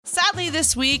Sadly,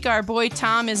 this week, our boy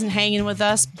Tom isn't hanging with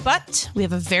us, but we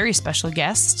have a very special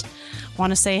guest.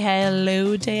 Want to say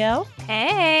hello, Dale?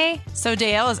 Hey. So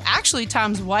Dale is actually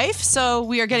Tom's wife, so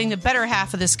we are getting the better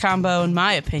half of this combo, in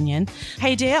my opinion.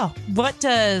 Hey, Dale, what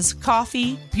does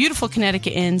coffee, beautiful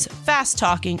Connecticut inns, fast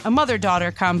talking, a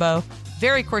mother-daughter combo,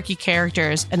 very quirky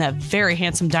characters, and a very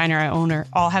handsome diner owner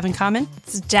all have in common?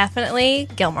 It's definitely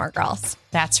Gilmore Girls.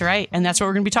 That's right, and that's what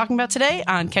we're going to be talking about today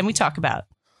on Can We Talk About?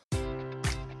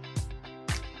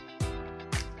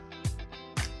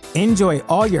 Enjoy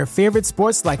all your favorite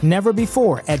sports like never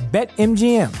before at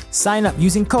BetMGM. Sign up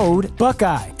using code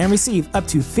Buckeye and receive up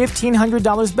to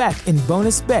 $1,500 back in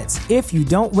bonus bets if you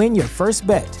don't win your first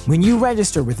bet. When you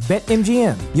register with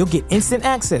BetMGM, you'll get instant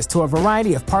access to a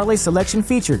variety of parlay selection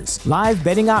features, live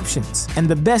betting options, and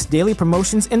the best daily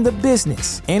promotions in the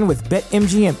business. And with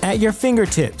BetMGM at your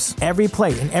fingertips, every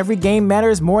play and every game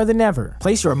matters more than ever.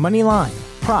 Place your money line,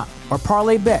 prop, or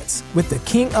parlay bets with the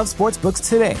king of sportsbooks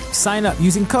today. Sign up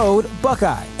using code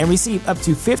Buckeye and receive up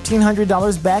to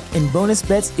 $1,500 back in bonus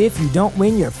bets if you don't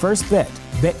win your first bet.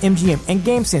 BetMGM and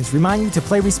GameSense remind you to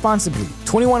play responsibly.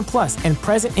 21 plus and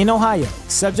present in Ohio,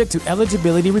 subject to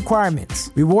eligibility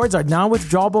requirements. Rewards are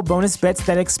non-withdrawable bonus bets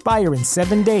that expire in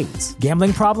 7 days.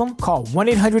 Gambling problem? Call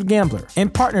 1-800-GAMBLER in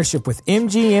partnership with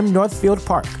MGM Northfield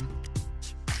Park.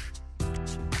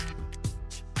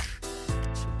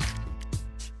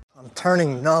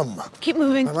 Turning numb. Keep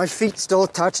moving. Are my feet still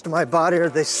attached to my body, or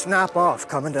they snap off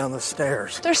coming down the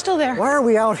stairs? They're still there. Why are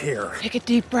we out here? Take a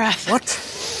deep breath.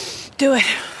 What? Do it.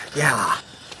 Yeah.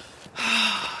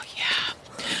 Oh, yeah.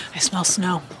 I smell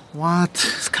snow. What?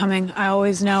 It's coming. I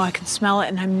always know. I can smell it,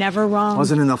 and I'm never wrong.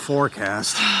 Wasn't in the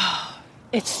forecast.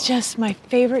 It's just my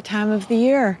favorite time of the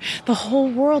year. The whole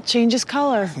world changes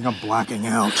color. I think I'm blacking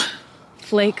out.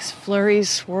 Flakes, flurries,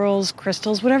 swirls,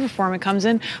 crystals, whatever form it comes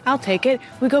in, I'll take it.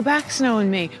 We go back, Snow and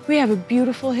me. We have a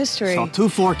beautiful history. Saw 2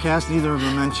 forecasts, neither of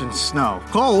them mentioned snow.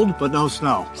 Cold, but no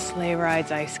snow. Sleigh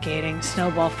rides, ice skating,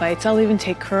 snowball fights. I'll even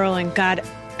take curling. God,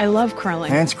 I love curling.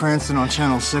 Hans Cranston on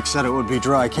Channel 6 said it would be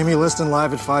dry. Kimmy Liston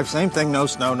live at 5, same thing, no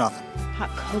snow, nothing. Hot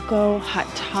cocoa, hot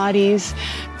toddies.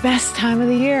 Best time of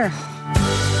the year.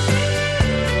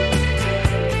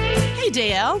 Hey,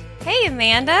 Dale. Hey,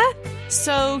 Amanda.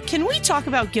 So, can we talk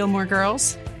about Gilmore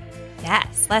Girls?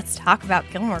 Yes, let's talk about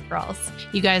Gilmore Girls.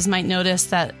 You guys might notice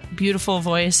that beautiful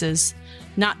voice is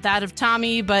not that of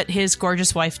Tommy, but his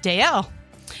gorgeous wife, Dale.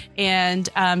 And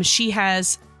she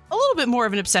has a little bit more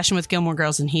of an obsession with Gilmore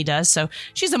Girls than he does, so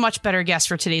she's a much better guest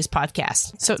for today's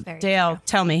podcast. So, Dale,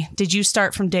 tell me, did you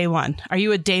start from day one? Are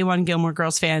you a day one Gilmore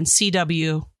Girls fan,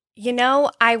 CW? You know,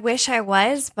 I wish I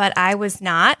was, but I was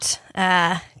not.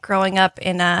 Growing up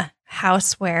in a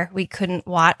house where we couldn't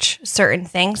watch certain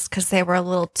things because they were a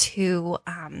little too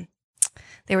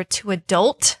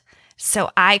adult, so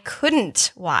I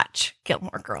couldn't watch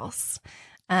Gilmore Girls,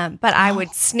 but I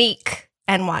would sneak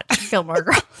and watch Gilmore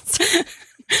Girls.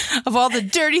 Of all the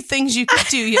dirty things you could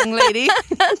do, young lady.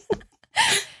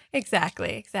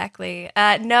 Exactly.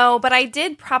 No, but I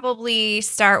did probably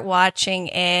start watching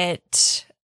it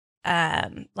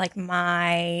like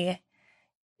my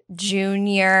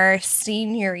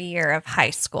senior year of high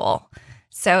school.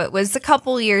 So it was a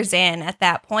couple years in at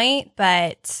that point,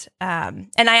 but and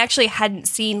I actually hadn't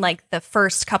seen like the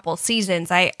first couple seasons.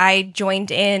 I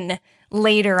joined in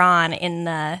later on in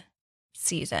the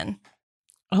season.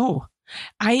 Oh,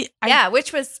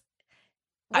 which was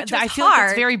I feel like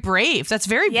that's very brave. That's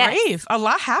very brave. A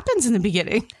lot happens in the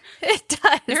beginning. It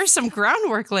does. There's some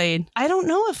groundwork laid. I don't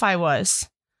know if I was.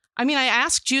 I mean, I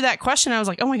asked you that question. I was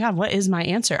like, oh my God, what is my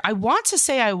answer? I want to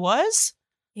say I was.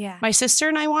 Yeah. My sister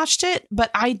and I watched it, but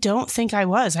I don't think I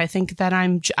was. I think that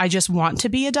I just want to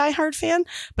be a diehard fan,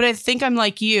 but I think I'm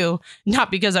like you, not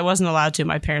because I wasn't allowed to.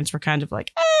 My parents were kind of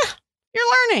like, you're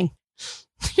learning.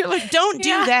 You're like, don't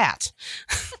do that.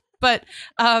 But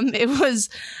it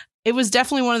was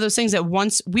definitely one of those things that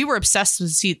once we were obsessed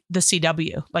with the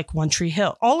CW, like One Tree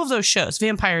Hill, all of those shows,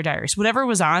 Vampire Diaries, whatever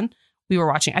was on, we were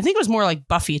watching. I think it was more like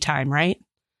Buffy time, right?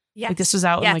 Yes. Like this was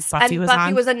out when like Buffy was Buffy on.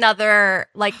 Buffy was another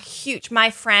like huge. My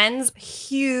friends,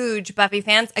 huge Buffy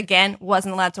fans. Again,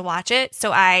 wasn't allowed to watch it,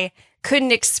 so I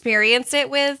couldn't experience it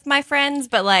with my friends.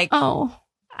 But like,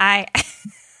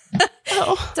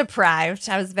 deprived.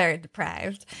 I was very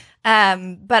deprived.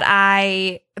 But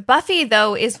Buffy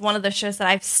though is one of the shows that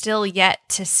I've still yet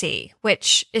to see,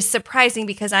 which is surprising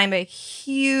because I'm a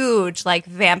huge like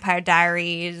Vampire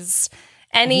Diaries.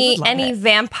 Any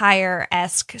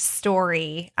vampire-esque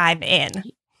story I'm in.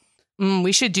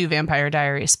 We should do Vampire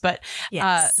Diaries, but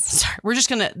sorry, we're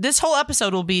just this whole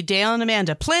episode will be Dale and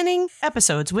Amanda planning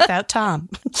episodes without Tom.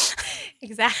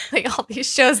 Exactly. All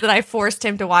these shows that I forced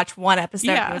him to watch one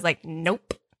episode. He was like,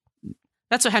 nope.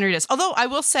 That's what Henry does. Although I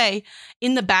will say,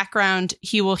 in the background,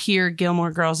 he will hear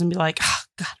Gilmore Girls and be like, oh,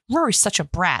 God, Rory's such a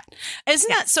brat. Isn't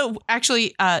that so?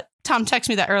 Actually, Tom texted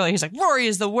me that earlier. He's like, Rory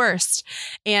is the worst.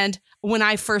 And when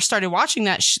I first started watching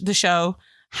that, the show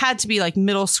had to be like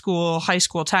middle school, high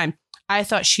school time. I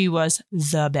thought she was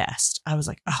the best. I was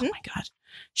like, oh my God,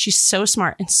 she's so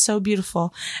smart and so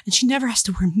beautiful. And she never has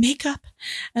to wear makeup.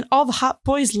 And all the hot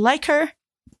boys like her.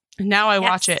 And now I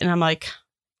watch it and I'm like,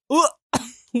 ugh.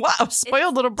 Wow,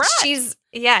 spoiled little brat. She's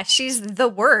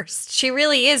the worst. She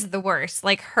really is the worst.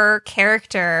 Like, her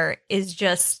character is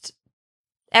just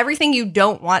everything you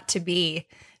don't want to be.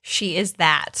 She is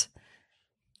that.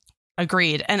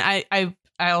 Agreed. And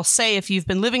I'll say, if you've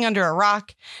been living under a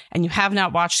rock and you have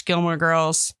not watched Gilmore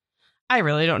Girls, I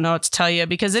really don't know what to tell you,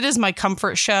 because it is my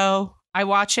comfort show. I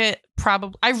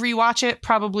rewatch it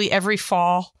probably every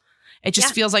fall. It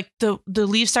just feels like the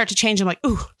leaves start to change. I'm like,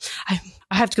 ooh, I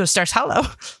have to go to Stars Hollow.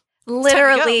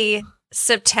 Literally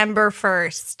September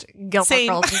 1st,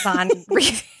 Gilmore Girls is on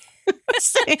review.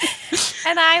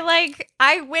 And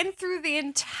I went through the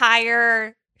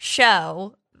entire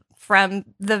show from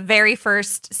the very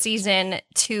first season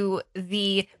to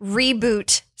the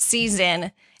reboot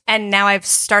season, and now I've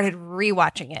started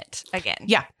rewatching it again.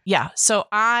 Yeah. So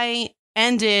I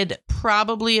ended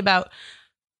probably about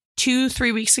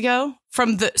 2-3 weeks ago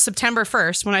from the September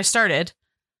 1st when I started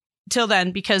till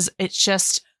then, because it's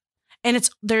just, and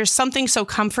there's something so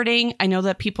comforting. I know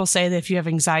that people say that if you have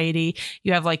anxiety,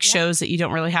 you have like shows that you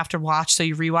don't really have to watch, so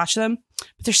you rewatch them.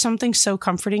 But there's something so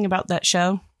comforting about that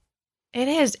show. It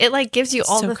is. It like gives you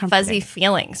all the fuzzy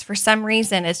feelings. For some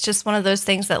reason, it's just one of those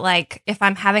things that, like, if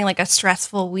I'm having like a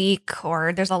stressful week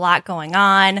or there's a lot going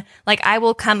on, like, I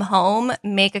will come home,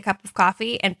 make a cup of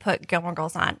coffee, and put Gilmore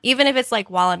Girls on. Even if it's like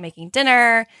while I'm making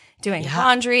dinner, doing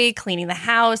laundry, cleaning the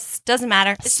house, doesn't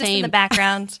matter. It's just in the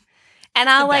background. And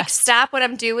I'll like stop what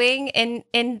I'm doing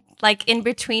in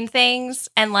between things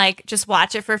and like just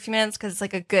watch it for a few minutes because it's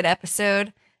like a good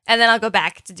episode. And then I'll go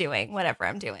back to doing whatever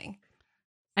I'm doing.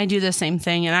 I do the same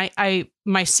thing. And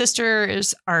my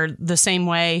sisters are the same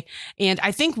way. And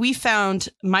I think we found,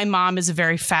 my mom is a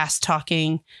very fast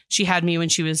talking. She had me when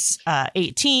she was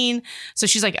 18. So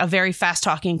she's like a very fast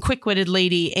talking, quick witted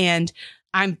lady. And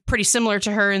I'm pretty similar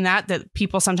to her in that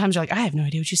people sometimes are like, I have no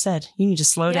idea what you said. You need to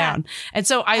slow down. And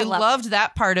so I loved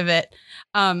that part of it.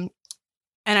 And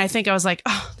I think I was like,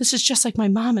 oh, this is just like my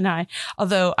mom and I,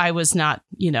 although I was not,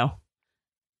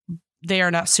 they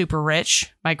are not super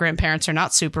rich. My grandparents are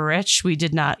not super rich. We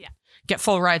did not get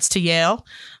full rides to Yale,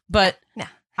 but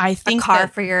I think a car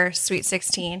for your Sweet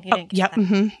 16. You didn't get that.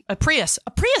 Mm-hmm. A Prius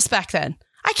back then.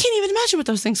 I can't even imagine what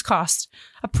those things cost.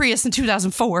 A Prius in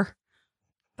 2004.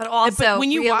 But also,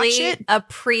 when you watch it, a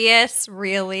Prius,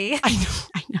 really?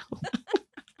 I know.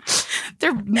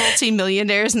 They're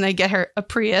multimillionaires and they get her a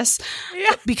Prius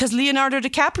because Leonardo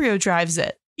DiCaprio drives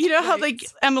it. You know how like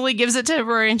Emily gives it to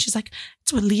Rory and she's like,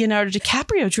 it's what Leonardo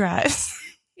DiCaprio drives.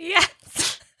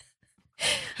 Yes.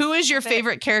 Who is your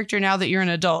favorite character now that you're an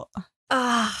adult?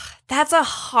 That's a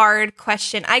hard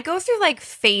question. I go through like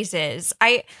phases.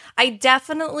 I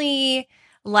definitely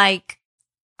like,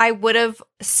 I would have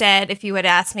said, if you had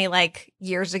asked me like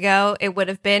years ago, it would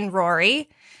have been Rory.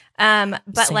 But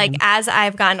Same. like as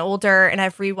I've gotten older and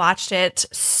I've rewatched it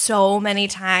so many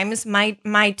times,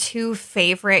 my two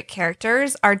favorite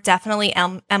characters are definitely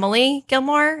Emily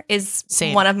Gilmore is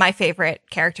one of my favorite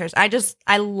characters.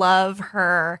 I love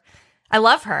her.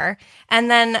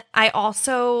 And then I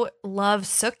also love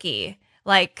Sookie.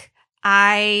 Like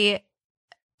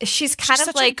she's kind of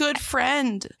such like a good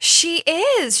friend. She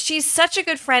is. She's such a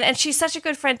good friend, and she's such a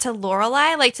good friend to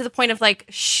Lorelai, like to the point of like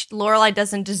Lorelai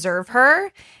doesn't deserve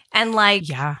her, and like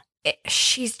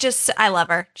she's just, I love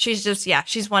her. She's just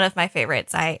she's one of my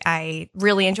favorites. I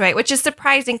really enjoy it, which is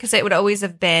surprising because it would always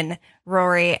have been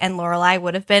Rory and Lorelai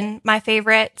would have been my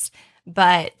favorites,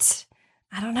 but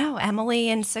I don't know. Emily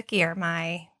and Sookie are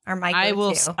my go-to. I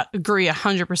will agree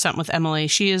 100% with Emily.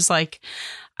 She is like,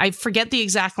 I forget the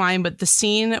exact line, but the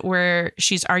scene where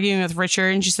she's arguing with Richard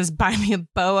and she says, buy me a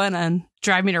boa and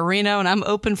drive me to Reno and I'm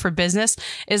open for business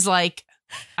is like,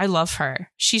 I love her.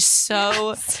 She's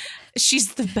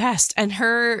she's the best. And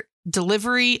her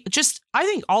delivery, I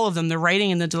think all of them, the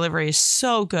writing and the delivery is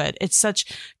so good. It's such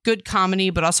good comedy,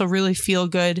 but also really feel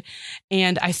good.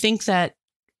 And I think that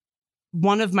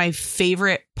one of my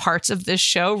favorite parts of this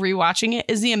show, rewatching it,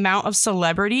 is the amount of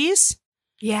celebrities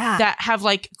Yeah. that have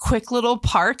like quick little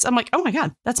parts. I'm like, oh my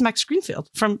God, that's Max Greenfield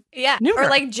from Newberg. Or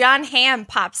like John Hamm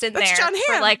pops in That's there John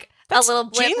for Hamm. like That's a little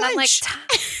blip. Jane And I'm like, Lynch.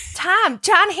 Tom,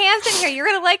 John Hamm's in here. You're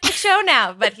going to like the show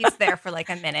now. But he's there for like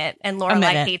a minute and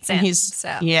Lorelai hates him. And he's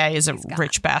a gone.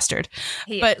 rich bastard.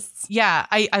 He But is. yeah,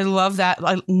 I love that.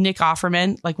 Like, Nick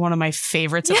Offerman, like one of my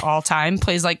favorites of all time,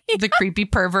 plays like the creepy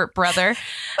pervert brother.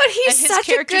 But And he's his such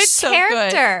a good character's so good.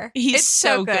 character. He's It's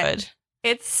so good.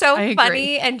 It's so I agree.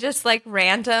 funny and just like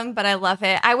random, but I love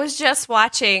it. I was just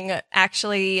watching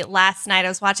actually last night. I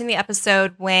was watching the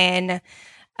episode when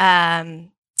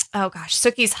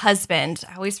Sookie's husband,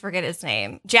 I always forget his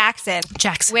name, Jackson.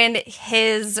 When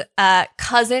his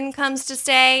cousin comes to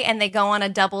stay and they go on a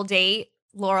double date,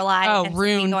 Lorelai and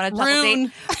Sookie go on a double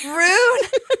date. Rune.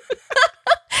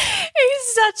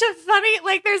 He's such a funny,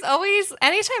 like there's always,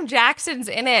 anytime Jackson's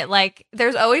in it, like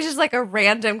there's always just like a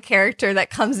random character that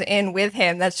comes in with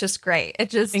him. That's just great.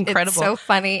 Incredible. It's so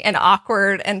funny and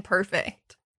awkward and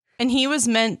perfect. And he was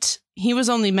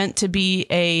only meant to be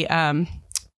a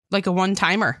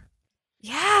one-timer.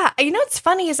 Yeah. You know what's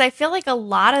funny is I feel like a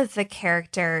lot of the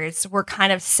characters were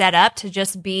kind of set up to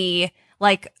just be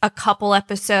like a couple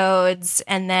episodes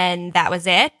and then that was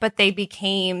it, but they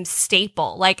became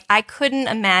staple. Like I couldn't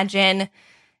imagine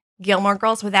Gilmore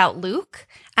Girls without Luke.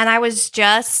 And I was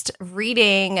just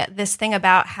reading this thing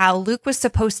about how Luke was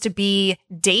supposed to be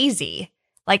Daisy.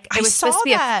 Like it was supposed to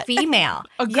be a female.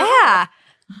 A girl. Yeah.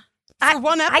 For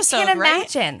one episode, I can't right?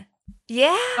 imagine.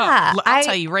 Yeah. Oh, I'll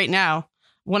tell you right now,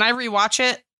 when I rewatch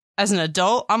it as an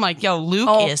adult, I'm like, yo,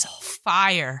 Luke is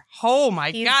fire. Oh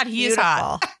my God, he is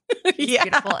hot. He's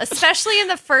beautiful. Especially in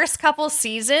the first couple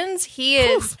seasons. He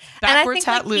is. And I think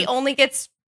like, he only gets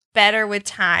better with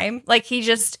time. Like he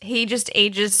just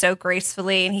ages so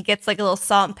gracefully and he gets like a little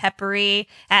salt and peppery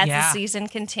as the season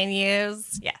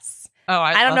continues. Yes. Oh,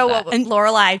 I don't know what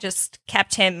Lorelai just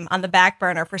kept him on the back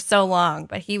burner for so long,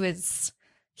 but he was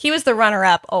the runner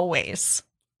up always.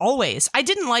 Always. I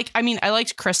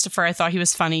liked Christopher. I thought he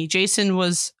was funny. Jason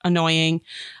was annoying.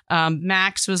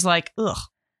 Max was like, ugh.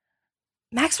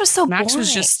 Max was so boring. Max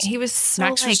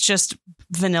was just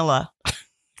vanilla.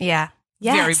 Yeah.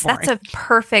 Yes, that's a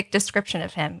perfect description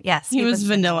of him. Yes. He was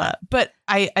vanilla. But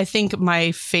I think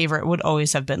my favorite would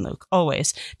always have been Luke.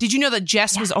 Always. Did you know that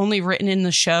Jess was only written in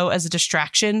the show as a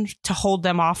distraction to hold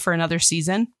them off for another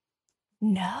season?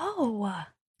 No.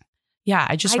 Yeah,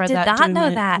 I just read that. I did not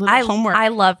know that. Homework. I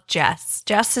love Jess.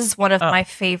 Jess is one of my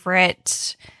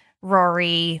favorite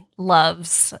Rory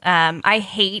loves. I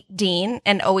hate Dean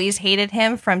and always hated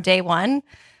him from day one.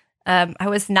 I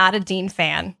was not a Dean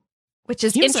fan, which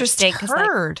is interesting because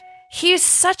like, he's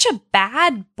such a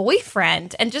bad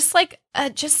boyfriend and just like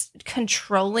just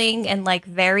controlling and like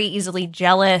very easily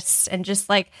jealous and just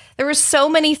like there were so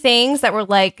many things that were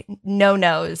like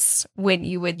no-nos when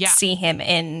you would see him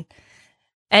in.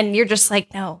 And you're just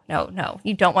like, no,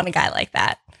 you don't want a guy like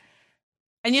that.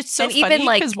 And it's so funny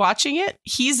because watching it,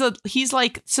 he's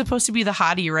like supposed to be the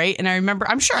hottie, right? And I remember,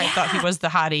 I'm sure I thought he was the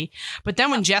hottie. But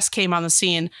then when Jess came on the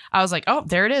scene, I was like, oh,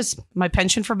 there it is. My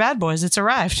pension for Bad Boys. It's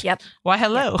arrived. Yep. Why,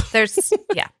 hello. Yep. There's,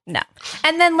 no.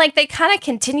 And then like they kind of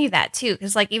continue that too.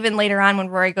 Because like even later on when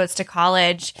Rory goes to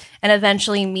college and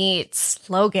eventually meets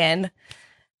Logan,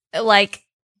 like,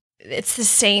 it's the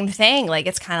same thing. Like,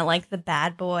 it's kind of like the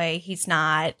bad boy. He's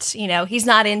not, he's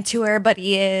not into her, but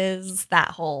he is that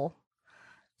whole.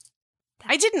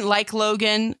 I didn't like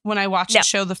Logan when I watched the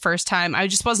show the first time. I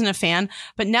just wasn't a fan.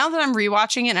 But now that I'm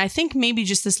rewatching it, and I think maybe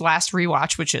just this last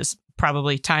rewatch, which is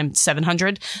probably time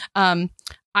 700,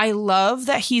 I love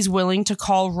that he's willing to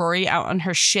call Rory out on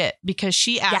her shit because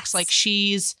she acts like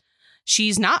she's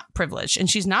not privileged and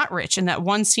she's not rich. And that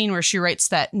one scene where she writes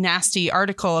that nasty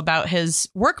article about his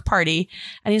work party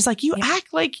and he's like, you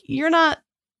act like you're not,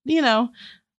 you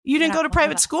didn't go to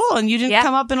private school and you didn't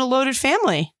come up in a loaded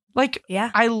family. Like,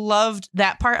 I loved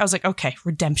that part. I was like, okay,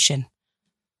 redemption.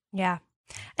 Yeah.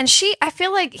 And I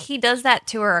feel like he does that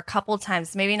to her a couple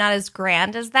times, maybe not as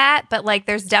grand as that, but like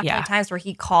there's definitely times where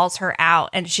he calls her out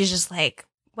and she's just like,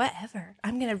 whatever,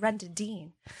 I'm going to run to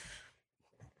Dean.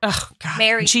 Oh God!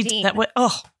 Married Dean.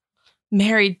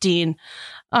 Married Dean.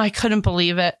 Oh, I couldn't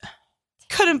believe it.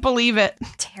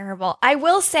 Terrible. I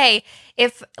will say,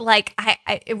 if like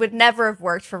it would never have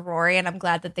worked for Rory, and I'm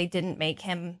glad that they didn't make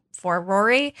him for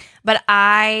Rory. But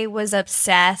I was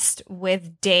obsessed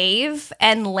with Dave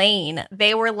and Lane.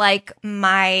 They were like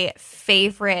my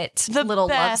favorite little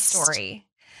love story.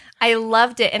 I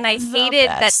loved it, and I hated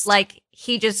that like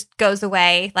he just goes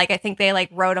away. Like I think they like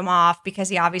wrote him off because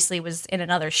he obviously was in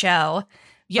another show.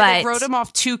 Yeah, they wrote him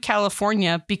off to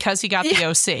California because he got the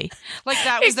OC. Like,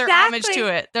 that was their homage to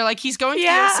it. They're like, he's going to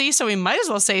the OC, so we might as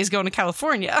well say he's going to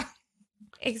California.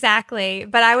 Exactly.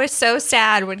 But I was so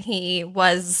sad when he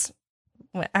left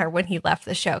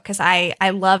the show, because I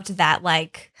loved that,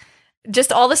 like,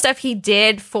 just all the stuff he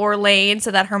did for Lane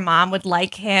so that her mom would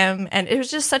like him. And it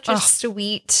was just such a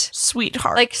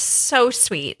sweetheart. Like, so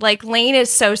sweet. Like, Lane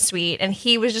is so sweet. And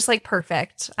he was just, like,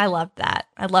 perfect. I loved that.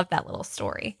 I loved that little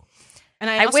story. And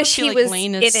I wish he was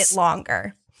in it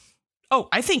longer. Oh,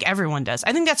 I think everyone does.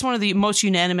 I think that's one of the most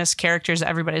unanimous characters.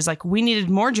 Everybody's like, we needed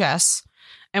more Jess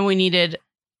and we needed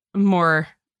more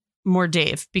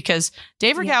Dave, because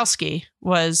Dave Rogalski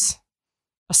was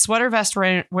a sweater vest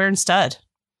wearing stud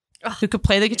who could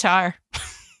play the guitar.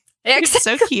 He was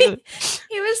so cute.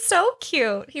 He was so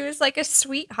cute. He was like a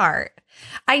sweetheart.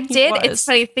 It's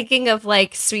funny, thinking of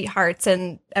like sweethearts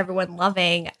and everyone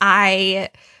loving, I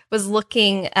was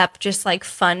looking up just like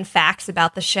fun facts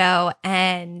about the show,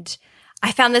 and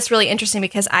I found this really interesting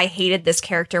because I hated this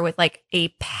character with like a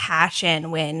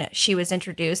passion when she was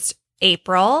introduced.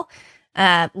 April,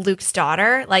 Luke's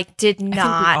daughter, like, did not. I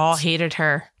think we all hated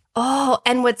her. Oh,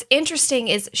 and what's interesting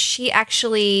is she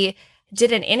actually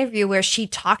did an interview where she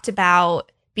talked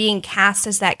about being cast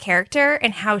as that character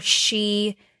and how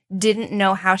she didn't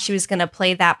know how she was going to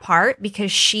play that part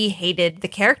because she hated the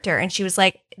character. And she was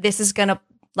like, this is going to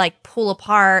like pull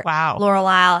apart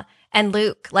Lorelai and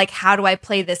Luke. Like, how do I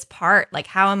play this part? Like,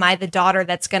 how am I the daughter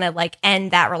that's going to like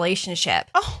end that relationship?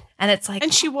 Oh, and it's like,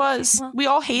 and she was. We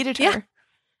all hated her.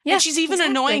 Yeah, and she's even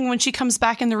annoying when she comes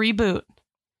back in the reboot.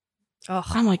 Oh,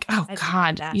 I'm like, oh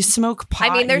God, you smoke pot.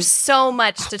 I mean, there's so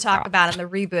much to talk about in the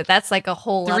reboot. That's like a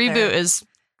whole. The reboot's.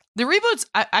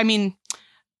 I mean,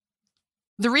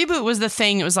 the reboot was the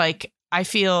thing. It was like, I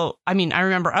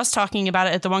remember us talking about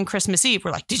it at the one Christmas Eve. We're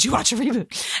like, did you watch a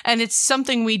reboot? And it's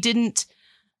something we didn't.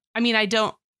 I mean, I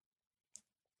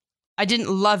didn't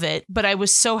love it, but I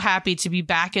was so happy to be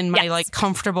back in my like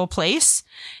comfortable place.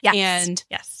 Yes. And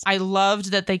I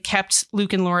loved that they kept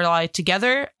Luke and Lorelai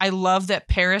together. I love that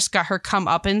Paris got her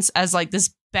comeuppance as like this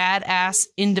badass,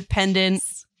 independent.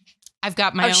 I've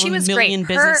got my own million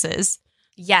businesses.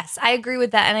 Yes, I agree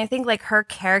with that. And I think like her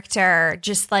character,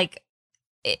 just like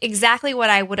exactly what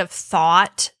I would have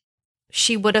thought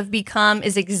she would have become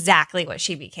is exactly what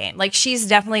she became. Like, she's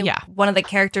definitely one of the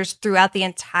characters throughout the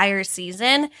entire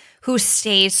season who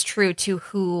stays true to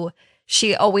who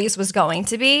she always was going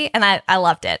to be. And I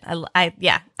loved it.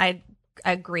 I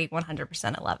agree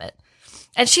 100%. I love it.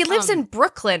 And she lives in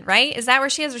Brooklyn, right? Is that where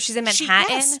she is? Or she's in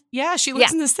Manhattan? She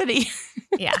lives in the city.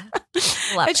 Yeah.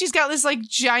 And she's got this like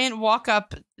giant walk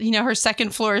up, her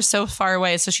second floor is so far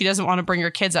away. So she doesn't want to bring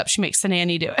her kids up. She makes the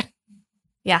nanny do it.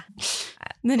 Yeah.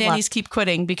 And the nannies keep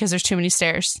quitting because there's too many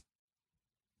stairs.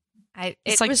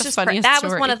 It's like the funniest that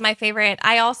story. Was one of my favorite.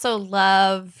 I also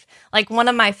love, like, one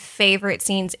of my favorite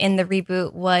scenes in the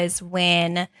reboot was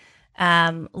when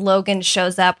Logan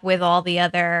shows up with all the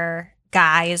other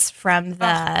guys from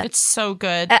the. It's so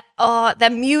good. The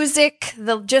music,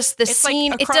 it's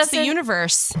scene. Like across the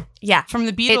universe. Yeah, from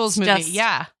the Beatles movie.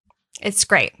 It's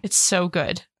great. It's so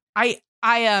good.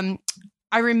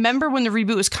 I remember when the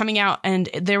reboot was coming out and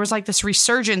there was like this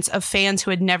resurgence of fans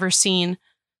who had never seen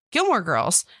Gilmore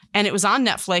Girls, and it was on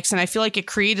Netflix. And I feel like it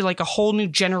created like a whole new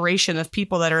generation of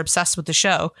people that are obsessed with the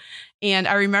show. And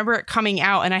I remember it coming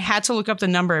out and I had to look up the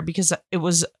number because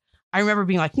I remember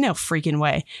being like, no freaking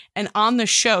way. And on the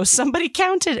show, somebody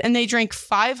counted and they drank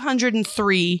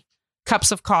 503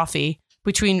 cups of coffee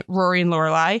between Rory and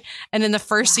Lorelai. And in the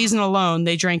first season alone,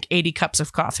 they drank 80 cups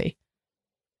of coffee.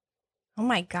 Oh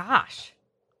my gosh.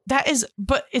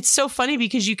 But it's so funny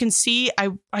because you can see,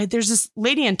 there's this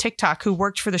lady on TikTok who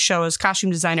worked for the show as costume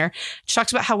designer. She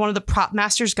talks about how one of the prop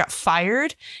masters got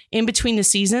fired in between the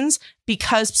seasons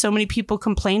because so many people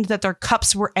complained that their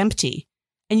cups were empty.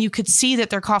 And you could see that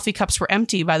their coffee cups were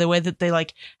empty by the way that they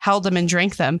like held them and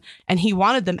drank them. And he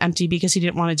wanted them empty because he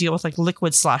didn't want to deal with like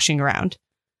liquid sloshing around.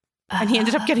 And he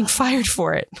ended up getting fired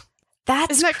for it.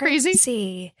 Isn't that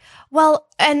crazy? Well,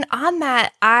 and on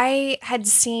that, I had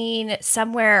seen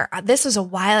somewhere, this was a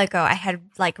while ago, I had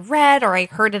like read or I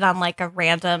heard it on like a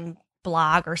random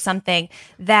blog or something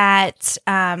that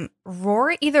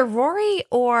either Rory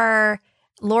or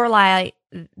Lorelai,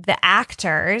 the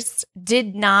actors,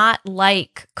 did not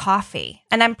like coffee.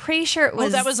 And I'm pretty sure it was... Oh,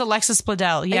 that was Alexis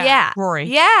Bledel. Yeah. Rory.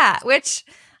 Yeah. Which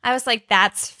I was like,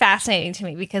 that's fascinating to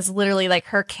me because literally like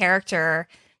her character...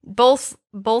 Both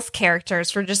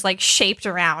characters were just like shaped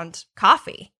around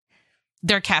coffee.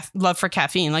 Their love for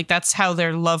caffeine. Like that's how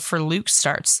their love for Luke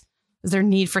starts. Is their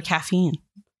need for caffeine.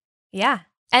 Yeah.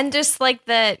 And just like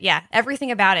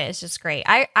everything about it is just great.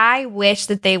 I wish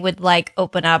that they would like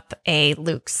open up a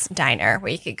Luke's diner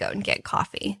where you could go and get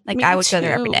coffee. Like Me I would go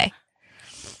there too. every day.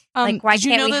 Like why did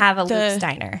you can't know we that have a Luke's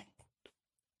diner?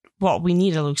 Well, we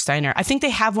need a Luke's diner. I think they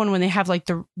have one when they have like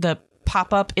the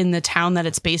pop up in the town that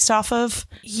it's based off of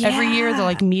every year. The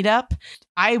like meetup.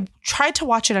 I tried to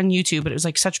watch it on YouTube, but it was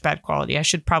like such bad quality. I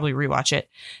should probably rewatch it.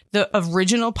 The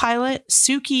original pilot,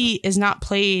 Suki is not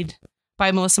played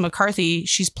by Melissa McCarthy.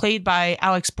 She's played by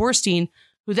Alex Borstein,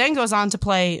 who then goes on to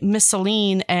play Miss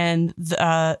Celine and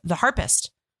the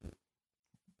harpist.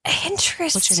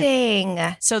 Interesting.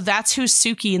 So that's who's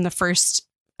Suki in the first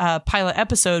pilot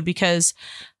episode, because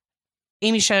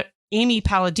Amy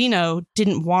Palladino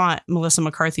didn't want Melissa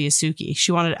McCarthy as Suki.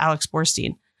 She wanted Alex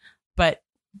Borstein, but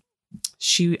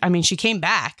she came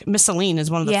back. Miss Celine is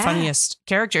one of the funniest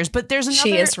characters, but there's another.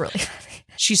 She is really funny.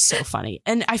 She's so funny.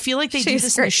 And I feel like they do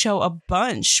this in the show a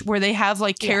bunch, where they have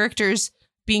like characters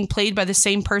being played by the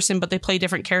same person, but they play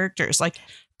different characters. Like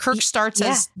Kirk starts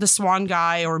as the Swan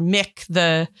guy, or Mick,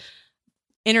 the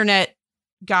internet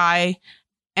guy,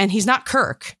 and he's not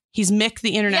Kirk. He's Mick,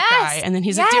 the internet guy. And then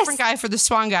he's a different guy for the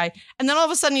Swan guy. And then all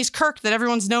of a sudden he's Kirk, that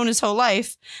everyone's known his whole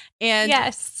life. And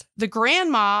the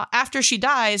grandma, after she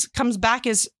dies, comes back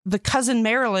as the cousin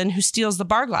Marilyn who steals the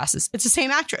bar glasses. It's the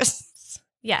same actress.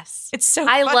 Yes. It's so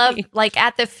I funny. love, like,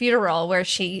 at the funeral where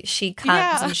she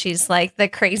comes and she's like the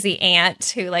crazy aunt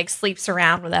who like sleeps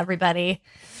around with everybody.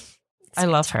 I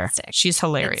love her. She's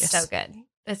hilarious. It's so good.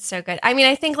 It's so good. I mean,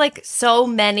 I think like so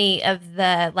many of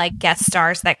the like guest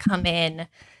stars that come in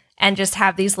and just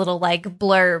have these little like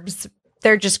blurbs,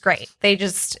 they're just great.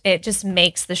 It just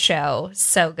makes the show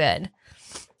so good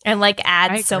and like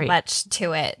adds so much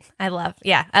to it. I love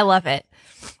it.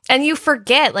 And you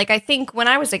forget, like, I think when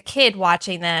I was a kid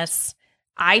watching this,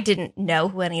 I didn't know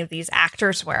who any of these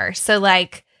actors were. So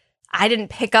like, I didn't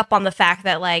pick up on the fact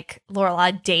that like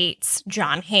Lorelai dates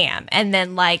John Hamm. And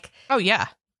then like, oh yeah,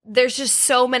 there's just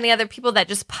so many other people that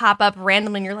just pop up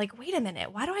randomly and you're like, wait a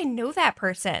minute, why do I know that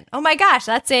person? Oh my gosh,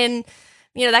 that's in,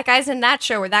 that guy's in that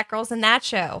show or that girl's in that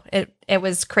show. It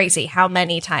was crazy how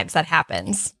many times that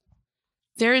happens.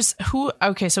 There's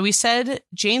so we said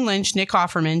Jane Lynch, Nick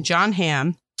Offerman, John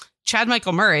Hamm, Chad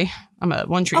Michael Murray. I'm a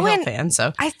One Tree Hill fan,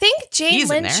 so I think Jane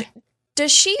Lynch,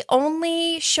 does she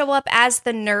only show up as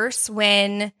the nurse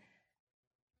when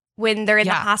they're in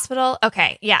the hospital?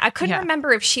 Okay. Yeah. I couldn't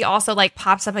remember if she also like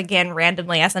pops up again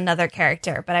randomly as another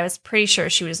character, but I was pretty sure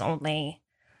she was only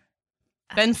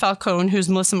Ben Falcone, who's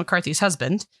Melissa McCarthy's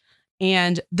husband.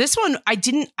 And this one, I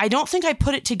don't think I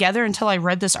put it together until I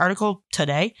read this article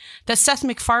today that Seth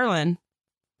MacFarlane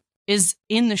is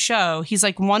in the show. He's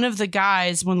like one of the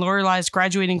guys when Lorelai's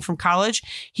graduating from college.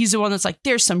 He's the one that's like,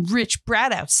 there's some rich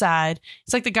brat outside.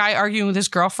 It's like the guy arguing with his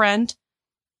girlfriend.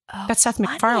 Oh, that's Seth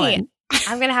MacFarlane.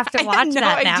 I'm going to have to watch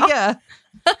that now. Idea.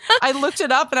 I looked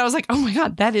it up and I was like, oh my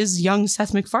God, that is young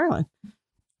Seth MacFarlane.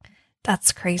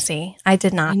 That's crazy. I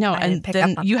did not. I know. And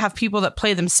then you have people that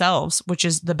play themselves, which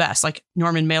is the best, like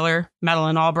Norman Mailer,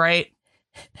 Madeleine Albright,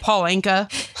 Paul Anka.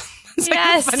 It's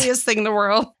like the funniest thing in the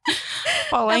world.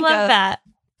 Paul Anka. I love that.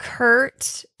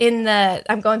 Kurt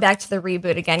I'm going back to the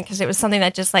reboot again because it was something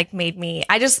that just like made me,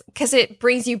 because it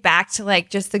brings you back to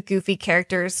like just the goofy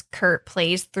characters Kurt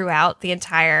plays throughout the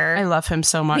entire. I love him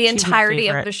so much. The entirety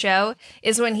of the show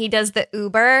is when he does the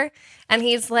Uber and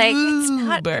he's like, it's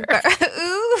not Uber.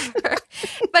 Uber.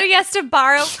 But he has to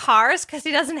borrow cars because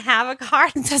he doesn't have a car.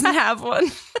 He doesn't have one.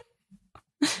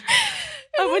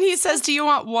 When he says, do you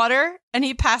want water? And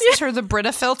he passes her the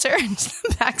Brita filter into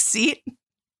the back seat.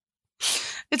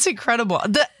 It's incredible.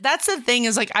 That's the thing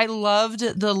is like, I loved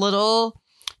the little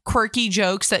quirky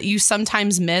jokes that you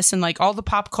sometimes miss and like all the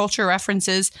pop culture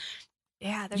references.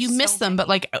 Yeah. You miss them. But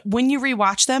like when you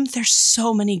rewatch them, there's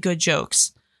so many good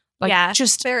jokes. Like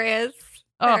there is.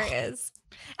 There is.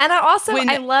 And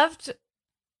I loved.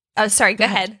 Oh, sorry. Go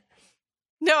ahead.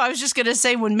 No, I was just going to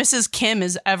say when Mrs. Kim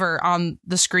is ever on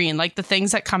the screen, like the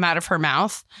things that come out of her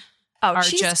mouth are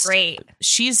she's just great.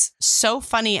 She's so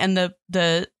funny. And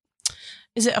the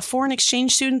is it a foreign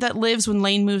exchange student that lives when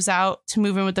Lane moves out to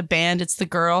move in with the band? It's the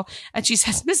girl. And she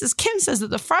says, Mrs. Kim says that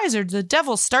the fries are the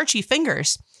devil's starchy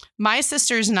fingers. My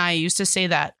sisters and I used to say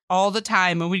that all the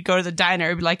time when we'd go to the diner.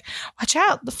 We'd be like, watch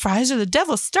out. The fries are the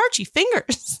devil's starchy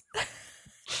fingers.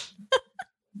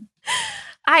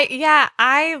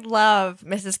 I love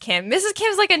Mrs. Kim. Mrs.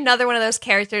 Kim's like another one of those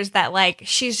characters that like,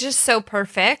 she's just so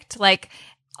perfect. Like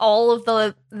all of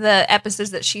the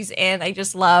episodes that she's in, I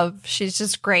just love. She's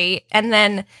just great. And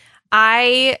then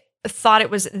I thought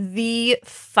it was the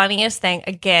funniest thing.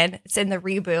 Again, it's in the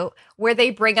reboot where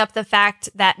they bring up the fact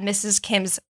that Mrs.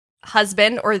 Kim's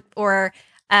husband or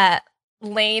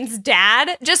Lane's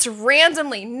dad just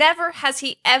randomly, never has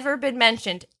he ever been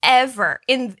mentioned ever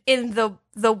in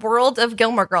the world of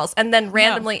Gilmore Girls, and then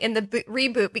randomly in the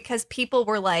reboot, because people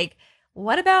were like,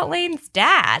 what about Lane's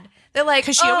dad? They're like,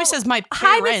 because she always says my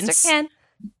parents. Hi, Mr. Ken.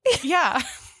 Yeah.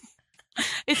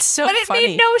 It's so but it funny.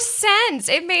 made no sense.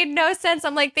 It made no sense.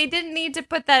 I'm like, they didn't need to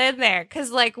put that in there,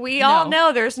 because like we all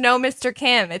know there's no Mr.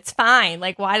 Kim. It's fine.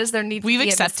 Like, why does there need to be a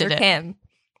Mr. Kim?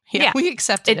 Yeah, we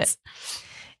accepted it.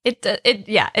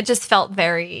 It just felt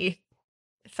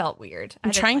weird.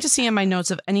 I'm trying to see in my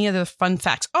notes of any other fun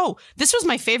facts. Oh, this was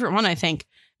my favorite one, I think.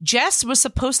 Jess was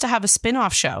supposed to have a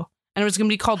spin-off show, and it was going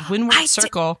to be called Windward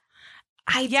Circle.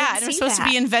 And it was supposed to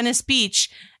be in Venice Beach,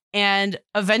 and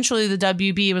eventually the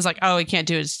WB was like, oh, we can't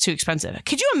do it. It's too expensive.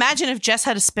 Could you imagine if Jess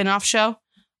had a spin-off show?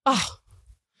 Oh,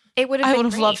 I would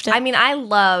have loved it. I mean, I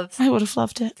would have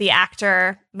loved it. The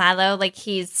actor Milo, like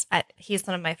he's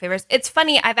one of my favorites. It's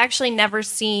funny. I've actually never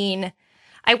seen.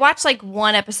 I watched like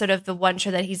one episode of the one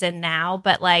show that he's in now,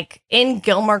 but like in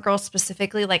Gilmore Girls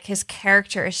specifically, like his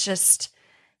character is just,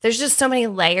 there's just so many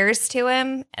layers to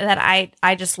him that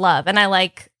I just love, and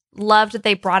I loved that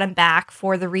they brought him back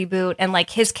for the reboot, and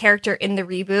like his character in the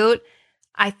reboot,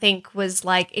 I think was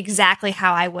like exactly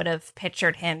how I would have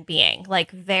pictured him being.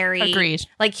 Like very agreed.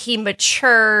 Like he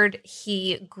matured,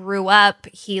 he grew up,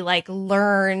 he like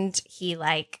learned, he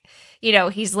like,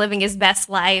 he's living his best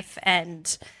life,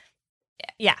 and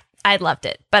yeah, I loved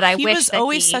it. But I wish he was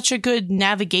always such a good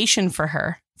navigation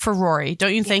for Rory.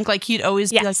 Don't you think? Like he'd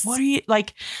always be like, what are you,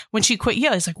 like when she quit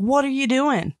Yale, he's like, what are you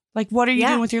doing? Like, what are you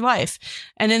doing with your life?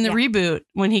 And in the reboot,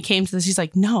 when he came to this, he's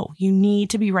like, no, you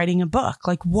need to be writing a book.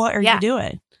 Like, what are you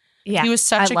doing? Yeah. He was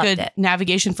such a good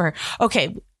navigation for her.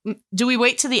 Okay. Do we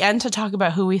wait to the end to talk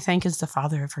about who we think is the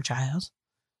father of her child?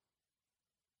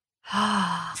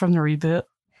 From the reboot?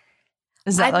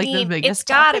 Is that the biggest it's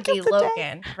got to be of the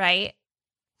Logan, day? right?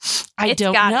 I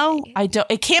don't know.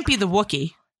 It can't be the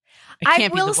Wookiee. I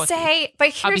will say, but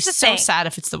here's I'll be the thing. so sad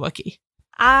if it's the Wookiee.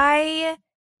 I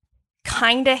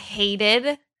kind of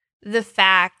hated the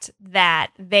fact that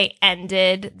they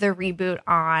ended the reboot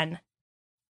on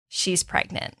she's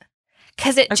pregnant,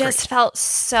 because it just felt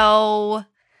so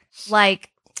like,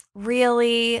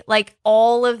 really, like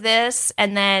all of this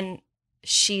and then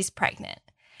she's pregnant.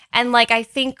 And like, I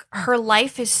think her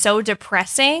life is so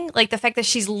depressing. Like the fact that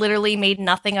she's literally made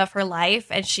nothing of her life,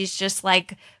 and she's just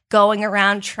like going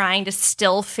around trying to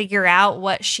still figure out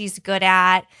what she's good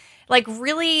at. Like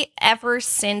really, ever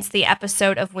since the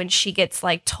episode of when she gets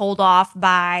like told off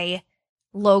by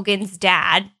Logan's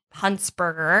dad,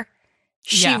 Huntsberger,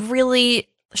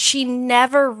 she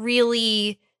never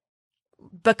really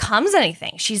becomes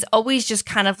anything. She's always just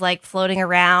kind of like floating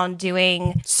around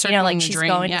doing, like she's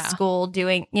going to school,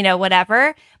 doing,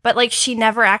 whatever. But like she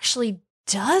never actually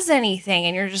does anything.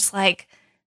 And you're just like,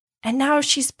 and now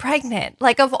she's pregnant.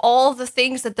 Like of all the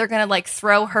things that they're going to like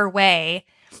throw her way.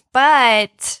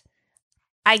 But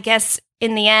I guess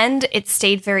in the end, it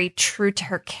stayed very true to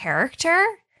her character.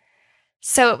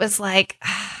 So it was like,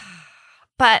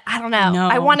 but I don't know.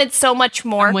 I wanted so much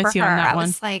more for her. I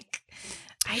was like,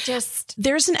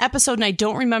 There's an episode, and I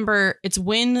don't remember. It's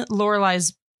when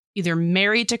Lorelai's either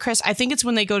married to Chris. I think it's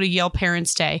when they go to Yale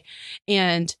Parents' Day,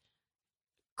 and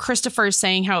Christopher is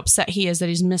saying how upset he is that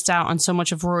he's missed out on so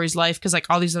much of Rory's life because like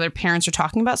all these other parents are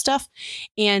talking about stuff.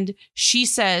 And she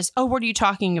says, oh, what are you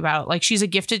talking about? Like she's a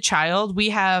gifted child. We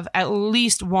have at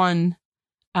least one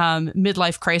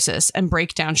midlife crisis and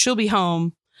breakdown. She'll be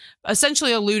home,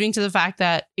 essentially alluding to the fact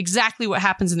that exactly what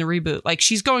happens in the reboot. Like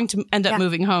she's going to end up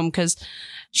moving home because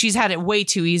she's had it way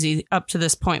too easy up to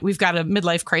this point. We've got a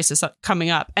midlife crisis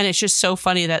coming up. And it's just so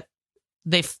funny that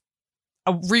they've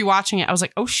rewatching it. I was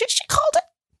like, oh shit, she called it.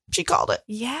 She called it.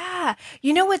 Yeah.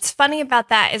 You know what's funny about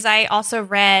that is I also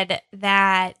read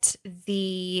that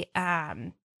the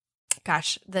name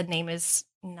is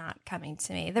not coming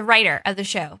to me. The writer of the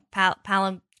show,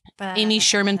 Amy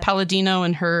Sherman Palladino,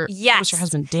 and her was her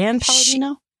husband Dan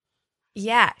Palladino.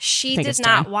 She did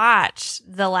not watch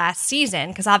the last season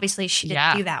because obviously she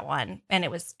didn't do that one, and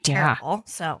it was terrible.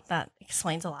 So that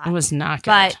explains a lot. It was not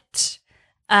good. But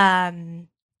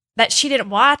that she didn't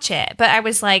watch it, but I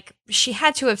was like, she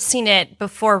had to have seen it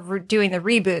before doing the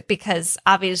reboot, because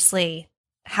obviously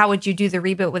how would you do the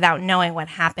reboot without knowing what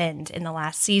happened in the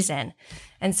last season?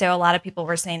 And so a lot of people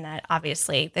were saying that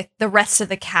obviously the rest of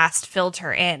the cast filled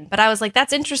her in. But I was like,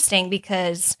 that's interesting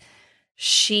because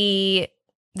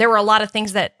there were a lot of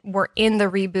things that were in the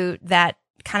reboot that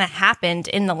kind of happened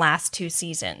in the last two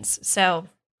seasons. So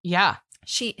yeah,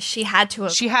 she had to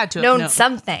have known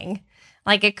something.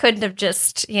 Like it couldn't have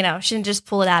just, she didn't just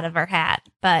pull it out of her hat.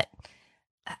 But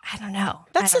I don't know.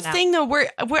 That's the thing, though, where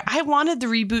I wanted the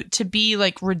reboot to be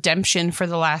like redemption for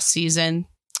the last season.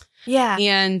 Yeah.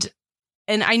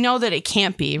 And I know that it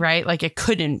can't be, right? Like it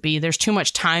couldn't be. There's too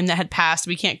much time that had passed.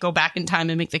 We can't go back in time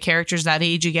and make the characters that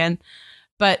age again.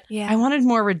 But I wanted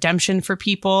more redemption for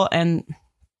people, and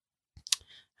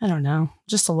I don't know,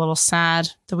 just a little sad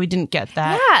that we didn't get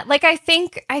that. Yeah, like I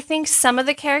think some of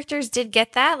the characters did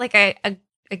get that. Like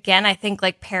I think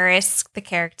like Paris, the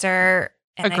character,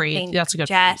 and agreed. I think That's a good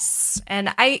Jess,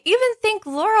 and I even think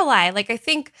Lorelai. Like I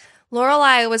think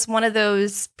Lorelai was one of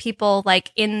those people.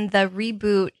 Like in the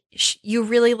reboot, you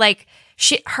really like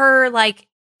her like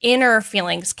inner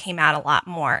feelings came out a lot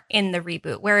more in the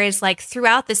reboot. Whereas like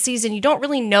throughout the season, you don't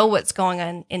really know what's going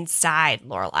on inside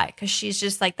Lorelai because she's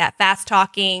just like that fast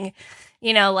talking,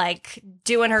 you know, like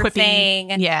doing her quippy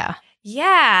thing. Yeah.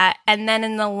 Yeah. And then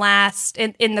in the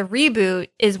in the reboot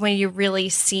is when you really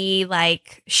see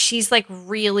like she's like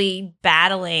really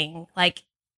battling like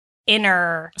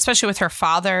inner, especially with her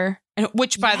father, and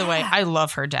which by the way, I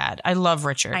love her dad. I love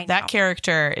Richard. That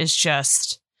character is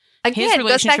just again, his it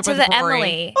goes back relationship to with the Rory.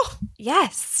 Emily. Oh,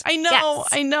 yes. I know. Yes.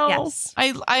 I know. Yes.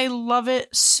 I love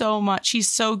it so much. He's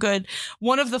so good.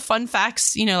 One of the fun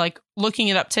facts, you know, like looking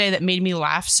it up today that made me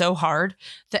laugh so hard,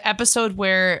 the episode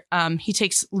where he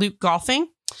takes Luke golfing,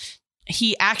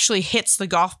 he actually hits the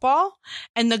golf ball,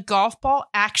 and the golf ball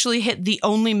actually hit the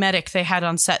only medic they had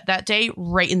on set that day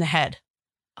right in the head.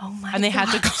 Oh my! And they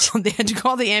had to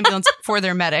call the ambulance for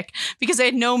their medic because they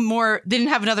had they didn't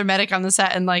have another medic on the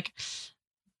set, and like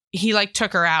he like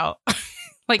took her out,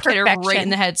 like hit her right in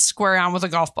the head, square on with a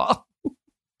golf ball.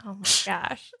 Oh my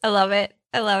gosh, I love it!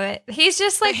 I love it. He's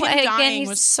just like dying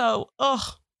was so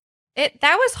that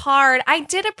was hard. I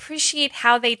did appreciate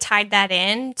how they tied that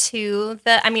in to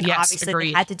the. I mean, obviously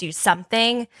they had to do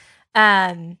something.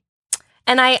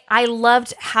 And I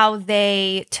loved how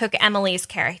they took Emily's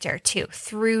character too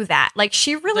through that. Like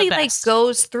she really like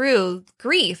goes through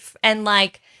grief, and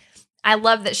like I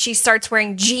love that she starts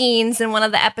wearing jeans in one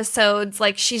of the episodes.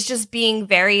 Like she's just being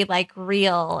very like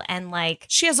real, and like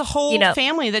she has a whole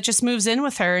family that just moves in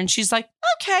with her, and she's like,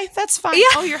 okay, that's fine. Yeah.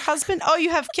 Oh, your husband? Oh, you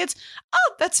have kids?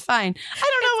 Oh, that's fine.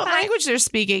 I don't know what language they're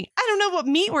speaking. I don't know what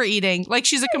meat we're eating. Like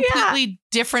she's a completely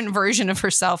different version of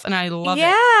herself, and I love it.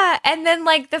 Yeah, and then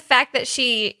like the fact that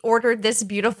she ordered this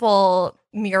beautiful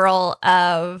mural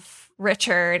of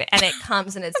Richard, and it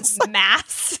comes and it's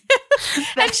mass.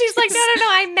 And she's like, no,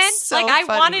 I meant so like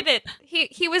I wanted it.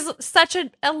 He was such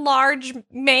a large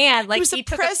man. Like he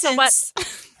took up so much.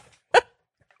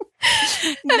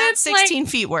 Not 16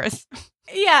 feet worth.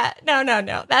 Yeah, no.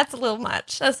 That's a little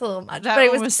much. But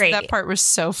it was great. That part was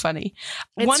so funny.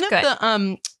 It's one of good.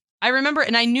 the I remember,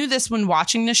 and I knew this when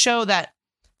watching the show, that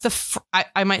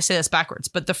I might say this backwards,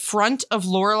 but the front of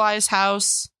Lorelai's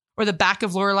house or the back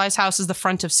of Lorelai's house is the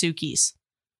front of Suki's.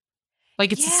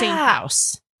 Like it's the same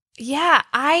house. Yeah,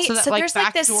 so like there's back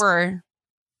like this door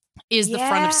is the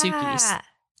front of Suki's.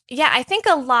 Yeah, I think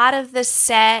a lot of the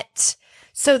set.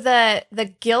 So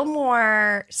the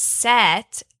Gilmore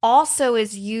set also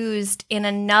is used in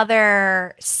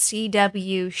another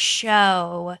CW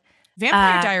show,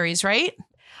 Vampire Diaries, right?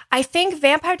 I think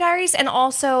Vampire Diaries, and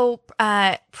also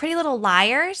Pretty Little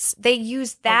Liars. They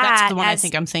use that. That's the one I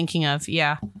think I'm thinking of.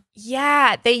 Yeah.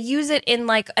 Yeah, they use it in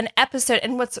like an episode.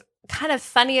 And what's kind of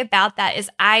funny about that is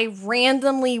I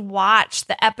randomly watched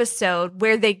the episode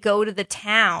where they go to the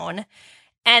town,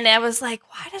 and I was like,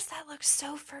 why does that look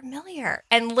so familiar?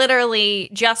 And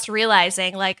literally just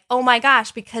realizing like, oh my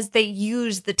gosh, because they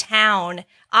use the town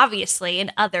obviously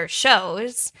in other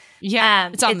shows. Yeah,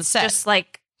 it's on the set. Just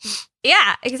like,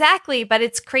 yeah, exactly. But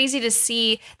it's crazy to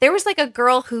see. There was like a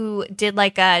girl who did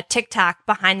like a TikTok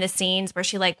behind the scenes where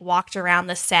she like walked around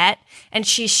the set, and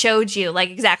she showed you like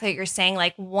exactly what you're saying.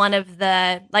 Like one of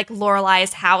the like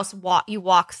Lorelai's house, you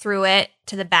walk through it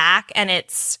to the back, and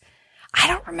it's, I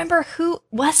don't remember who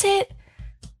was it.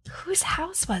 Whose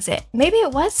house was it? Maybe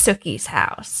it was Suki's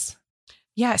house.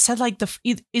 Yeah, it said like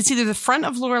it's either the front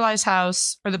of Lorelai's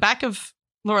house or the back of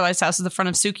Lorelai's house is the front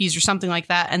of Suki's or something like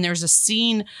that. And there's a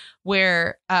scene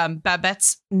where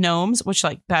Babette's gnomes, which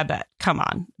like Babette, come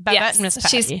on. Babette and Miss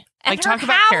Patty. Like talk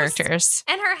about characters.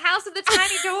 And her house with the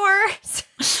tiny doors.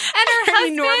 And her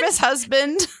enormous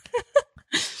husband.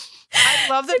 I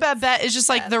love that Babette is just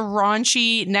like the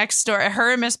raunchy next door.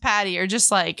 Her and Miss Patty are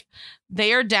just like,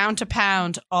 they are down to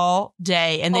pound all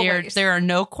day. And there are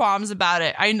no qualms about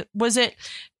it. Was it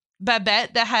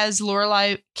Babette that has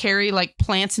Lorelai carry like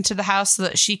plants into the house so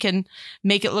that she can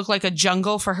make it look like a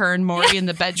jungle for her and Maury in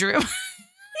the bedroom?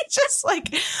 Just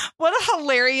like, what a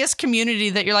hilarious community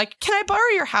that you're like, can I borrow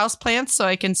your house plants so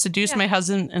I can seduce my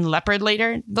husband and leopard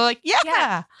later? They're like,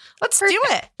 yeah. Let's do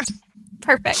it.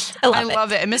 Perfect. I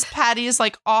love it. And Miss Patty is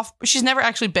like off. She's never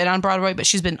actually been on Broadway, but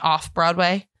she's been off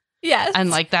Broadway. Yes. And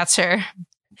like, that's her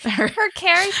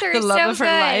character the is love so of her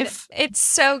good. life. It's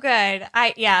so good.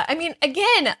 I mean,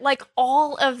 again, like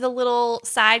all of the little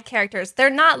side characters, they're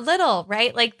not little,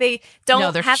 right? Like they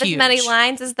don't they're have huge. as many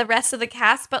lines as the rest of the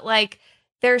cast, but like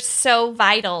they're so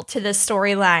vital to the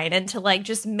storyline and to like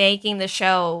just making the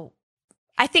show.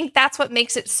 I think that's what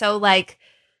makes it so like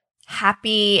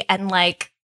happy and like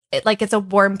it's a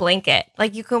warm blanket.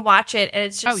 Like you can watch it and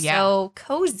it's just so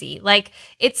cozy. Like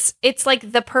it's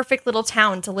like the perfect little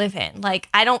town to live in. Like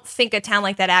I don't think a town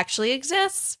like that actually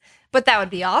exists, but that would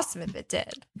be awesome if it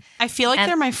did. I feel like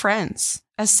they're my friends.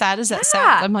 As sad as that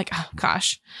sounds, I'm like, oh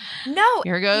gosh. No,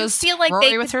 here goes you feel like Rory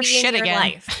they with could her be shit in your again.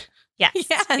 Life. Yes,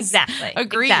 exactly.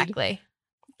 Agreed. Exactly.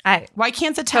 Why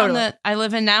can't the town that I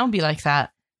live in now be like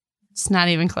that? It's not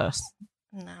even close.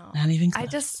 No, not even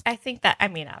close. I think that, I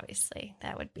mean, obviously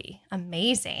that would be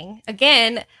amazing.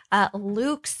 Again,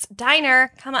 Luke's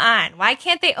Diner, come on. Why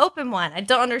can't they open one? I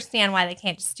don't understand why they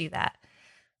can't just do that.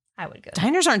 I would go.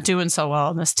 Diners aren't doing so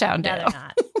well in this town, No, Dale. they're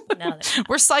not. No, they're not.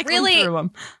 We're cycling through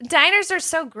them. Diners are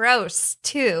so gross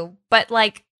too, but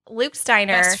like Luke's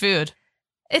Diner. Best food.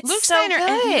 It's Luke's so Diner, good.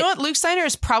 and you know what? Luke's Diner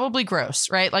is probably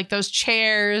gross, right? Like those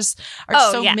chairs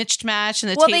are mismatched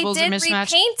and the tables are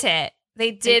mismatched. They did repaint it.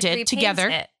 They did repaint together.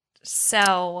 it.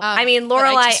 So, I mean,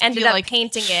 Lorelai ended up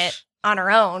painting it on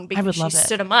her own because she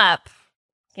stood him up,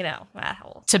 you know.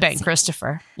 To bang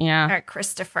Christopher. Yeah. Or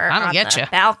Christopher I don't on get the you.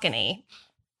 balcony.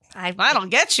 I don't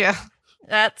get you.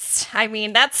 That's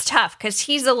tough because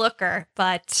he's a looker,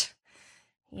 but,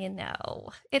 you know.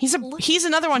 He's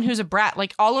another one who's a brat.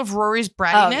 Like all of Rory's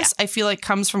brattiness, I feel like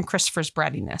comes from Christopher's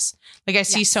brattiness. Like I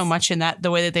see so much in that,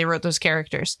 the way that they wrote those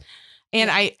characters. And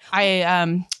I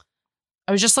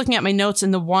was just looking at my notes,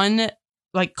 and the one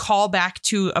like call back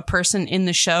to a person in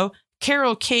the show,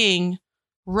 Carole King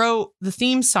wrote the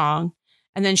theme song,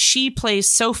 and then she plays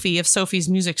Sophie of Sophie's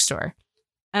Music Store.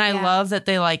 And I love that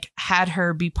they like had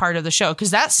her be part of the show,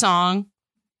 because that song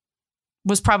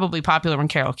was probably popular when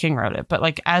Carole King wrote it, but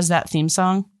like as that theme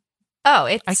song. Oh,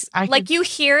 it's like you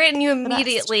hear it and you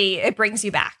immediately, it brings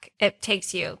you back. It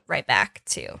takes you right back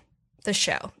to the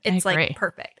show. It's like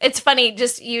perfect. It's funny,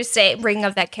 just you bringing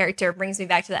up that character brings me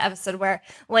back to the episode where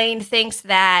Lane thinks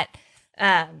that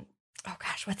oh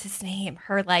gosh, what's his name,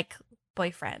 her like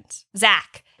boyfriend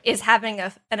Zach is having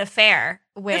an affair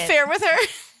with her.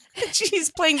 She's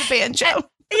playing the banjo.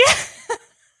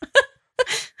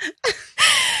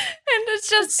 And it's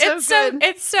just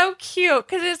it's so cute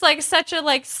because it's like such a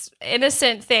like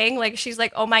innocent thing. Like she's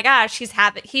like, oh my gosh,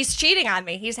 he's cheating on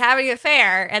me. He's having an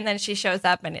affair, and then she shows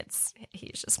up and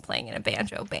he's just playing in a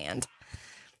banjo band,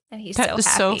 and he's so happy. That was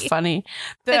so funny.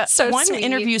 It's so one sweet.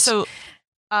 Interview. So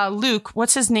Luke,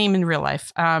 what's his name in real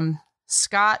life?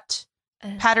 Scott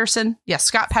Patterson. Yeah,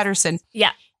 Scott Patterson.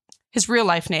 Yeah, his real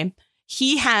life name.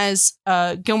 He has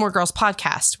a Gilmore Girls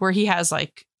podcast where he has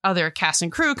like other cast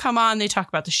and crew come on. They talk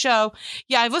about the show.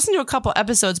 Yeah, I've listened to a couple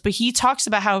episodes, but he talks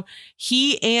about how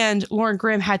he and Lauren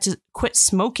Grimm had to quit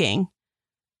smoking.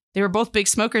 They were both big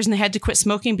smokers, and they had to quit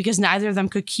smoking because neither of them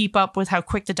could keep up with how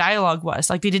quick the dialogue was.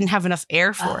 Like they didn't have enough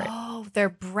air for it. Oh, their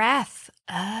breath.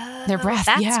 Oh, their breath.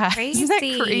 That's crazy. Isn't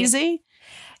that crazy?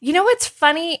 You know what's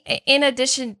funny? In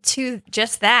addition to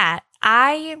just that,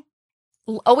 I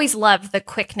always loved the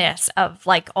quickness of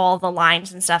like all the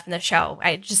lines and stuff in the show.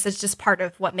 It's just part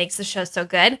of what makes the show so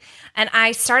good. And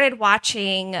I started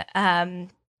watching a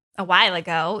while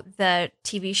ago the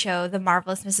TV show The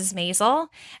Marvelous Mrs. Maisel,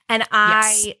 and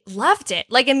I loved it.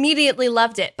 Like immediately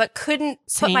loved it, but couldn't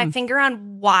put my finger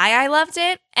on why I loved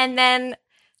it. And then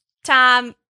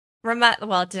Tom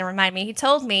it didn't remind me. He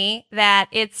told me that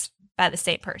it's by the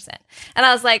same person. And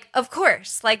I was like, of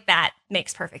course, like that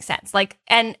makes perfect sense. Like,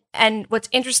 and what's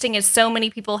interesting is so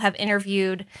many people have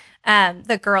interviewed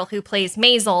the girl who plays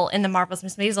Maisel in The Marvelous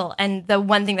Miss Maisel. And the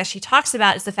one thing that she talks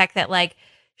about is the fact that like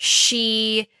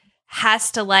she has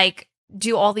to like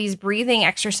do all these breathing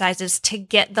exercises to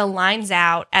get the lines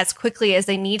out as quickly as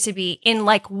they need to be in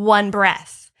like one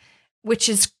breath, which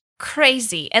is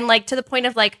crazy. And like to the point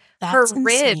of like her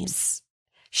ribs.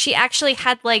 She actually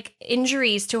had like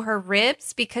injuries to her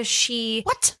ribs because she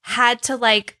had to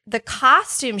like the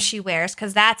costume she wears,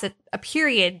 because that's a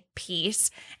period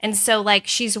piece. And so like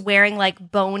she's wearing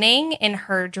like boning in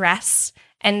her dress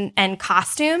and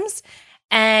costumes.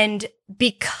 And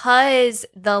because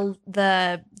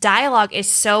the dialogue is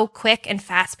so quick and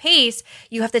fast paced,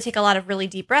 you have to take a lot of really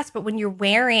deep breaths. But when you're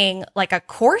wearing like a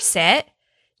corset,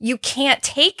 you can't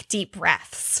take deep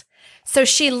breaths. So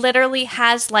she literally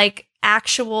has like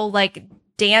actual like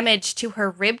damage to her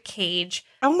rib cage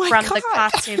from the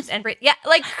costumes and like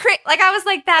I was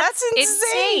like, that's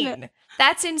insane.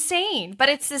 That's insane. But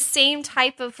it's the same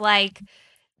type of like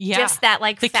just that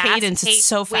like the cadence is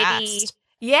so fast.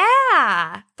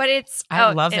 Yeah, but it's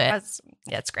I love it.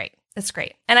 It's great. It's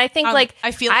great. And I think like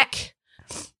I feel like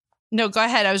no, go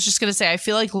ahead. I was just gonna say I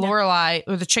feel like Lorelai,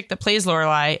 or the chick that plays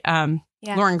Lorelai,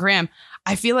 Lauren Graham.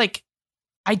 I feel like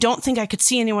I don't think I could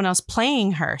see anyone else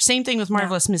playing her. Same thing with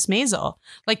Marvelous Miss Maisel.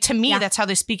 Like, to me, that's how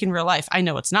they speak in real life. I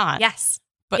know it's not. Yes.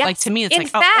 But like, to me, it's in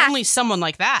fact, only someone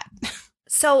like that.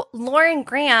 So Lauren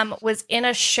Graham was in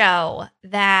a show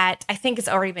that I think has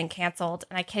already been canceled,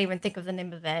 and I can't even think of the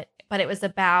name of it, but it was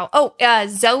about,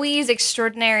 Zoe's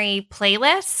Extraordinary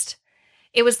Playlist.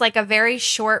 It was like a very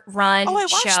short run show. Oh, I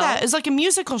watched that. It was like a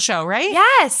musical show, right?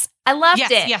 Yes. I loved it.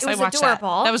 Yes, it was I watched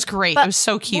adorable. That was great. But it was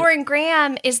so cute. Lauren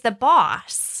Graham is the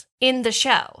boss in the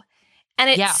show. And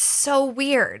it's so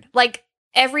weird. Like,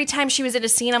 every time she was in a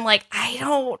scene, I'm like, I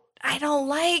don't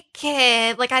like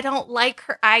it. Like, I don't like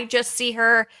her. I just see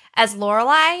her as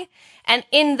Lorelai. And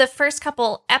in the first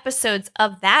couple episodes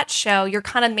of that show, you're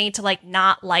kind of made to like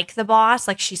not like the boss.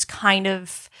 Like, she's kind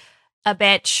of a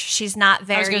bitch. She's not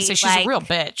very, I was going to say, she's a real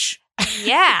bitch.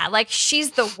 Yeah, like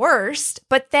she's the worst.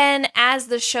 But then as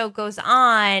the show goes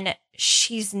on,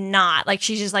 she's not. Like,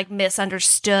 she's just like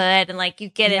misunderstood, and like you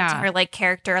get into her like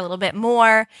character a little bit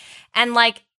more. And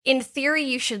like, in theory,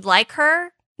 you should like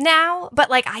her now,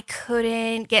 but like I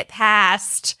couldn't get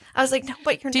past. I was like, no,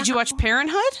 but you're Did you watch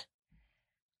Parenthood?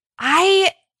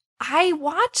 I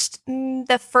watched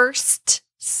the first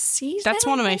season. That's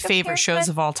one of my favorite shows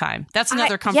of all time. That's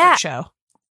another comfort show.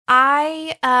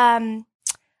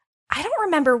 I don't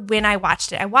remember when I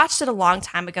watched it. I watched it a long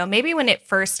time ago. Maybe when it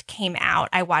first came out,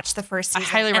 I watched the first season. I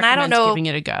highly recommend giving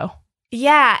it a go.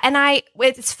 Yeah, and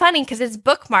it's funny because it's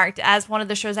bookmarked as one of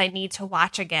the shows I need to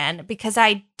watch again, because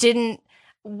I didn't,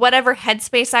 whatever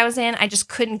headspace I was in, I just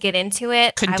couldn't get into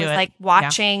it. I was like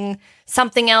watching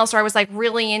something else, or I was like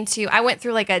really into, I went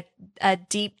through like a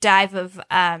deep dive of,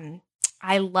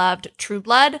 I loved True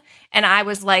Blood, and I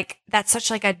was like, that's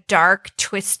such like a dark,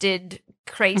 twisted,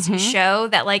 crazy show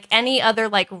that like any other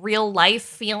like real life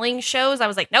feeling shows, I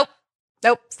was like, nope,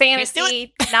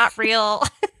 fantasy, not real.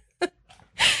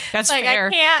 That's like, fair.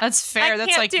 That's fair.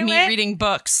 That's like me reading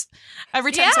books.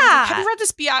 Every time someone's like, have you read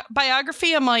this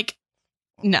biography? I'm like,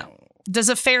 no. Does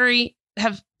a fairy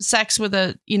have sex with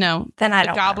a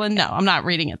goblin? No, I'm not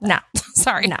reading it then. No.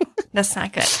 Sorry. No, that's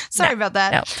not good. Sorry about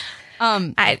that.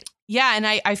 No.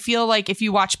 I feel like if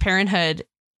you watch Parenthood,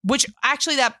 which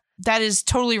actually that is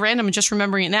totally random and just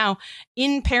remembering it now,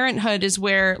 in Parenthood is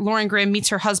where Lauren Graham meets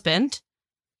her husband,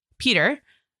 Peter,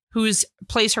 who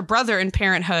plays her brother in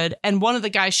Parenthood. And one of the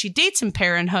guys she dates in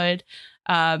Parenthood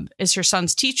is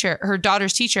her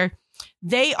daughter's teacher.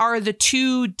 They are the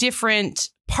two different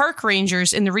park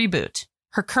rangers in the reboot.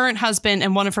 Her current husband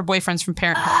and one of her boyfriends from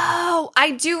Parenthood. Oh,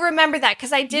 I do remember that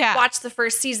because I did watch the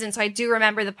first season. So I do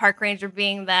remember the park ranger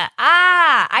being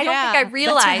I don't think I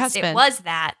realized it was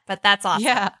that, but that's awesome.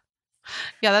 Yeah.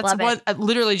 Yeah, that's one. I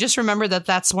literally just remember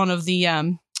that's one of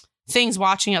the things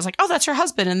watching. I was like, oh, that's her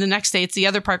husband. And the next day it's the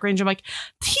other park ranger. I'm like,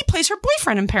 he plays her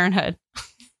boyfriend in Parenthood.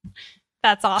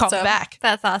 That's awesome. Call back.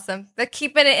 That's awesome. They're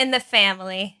keeping it in the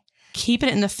family. Keep it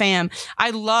in the fam.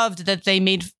 I loved that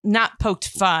they not poked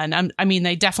fun. I mean,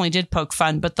 they definitely did poke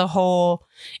fun, but the whole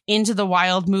Into the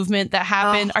Wild movement that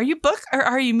happened. Are you book or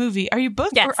are you movie? Are you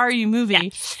book or are you movie?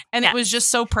 Yes. And it was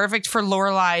just so perfect for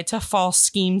Lorelai to fall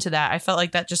scheme to that. I felt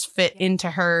like that just fit into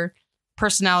her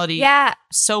personality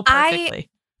so perfectly.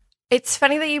 It's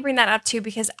funny that you bring that up too,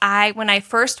 because when I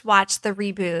first watched the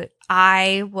reboot,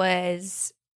 I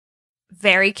was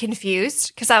very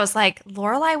confused because I was like,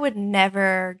 Lorelai would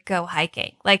never go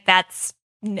hiking. Like, that's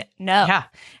no. Yeah.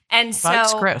 And so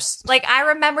that's gross. Like, I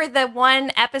remember the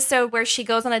one episode where she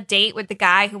goes on a date with the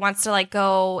guy who wants to like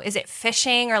go, is it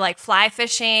fishing or like fly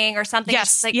fishing or something?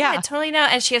 Yes. She's like, yeah, totally no.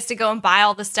 And she has to go and buy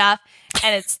all the stuff,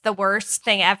 and it's the worst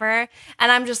thing ever.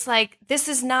 And I'm just like, this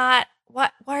is not, why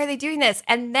are they doing this?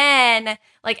 And then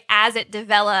like as it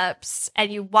develops and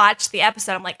you watch the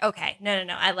episode, I'm like, okay, no,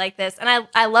 I like this. And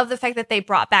I love the fact that they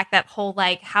brought back that whole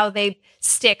like how they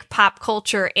stick pop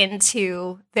culture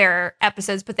into their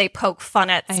episodes, but they poke fun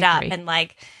at stuff. And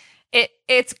like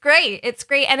it's great. It's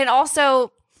great. And it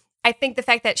also, I think the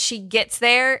fact that she gets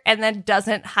there and then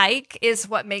doesn't hike is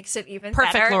what makes it even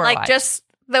perfect better. Lorelai. Like just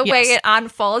the way it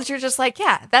unfolds, you're just like,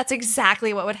 yeah, that's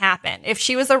exactly what would happen. If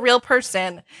she was a real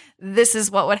person, this is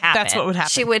what would happen. That's what would happen.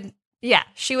 She would Yeah,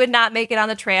 she would not make it on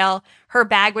the trail. Her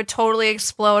bag would totally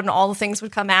explode and all the things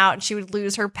would come out and she would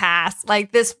lose her pass.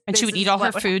 Like this. And she would eat all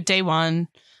her food day one.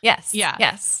 Yes. Yeah.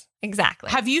 Yes,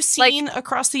 exactly. Have you seen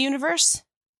Across the Universe?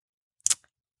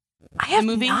 I have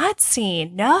not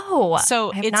seen. No.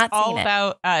 So it's all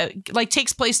about,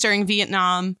 takes place during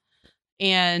Vietnam,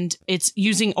 and it's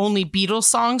using only Beatles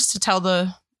songs to tell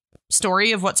the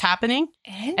story of what's happening.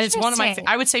 And it's one of my,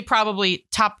 I would say probably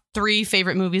top 3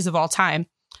 favorite movies of all time.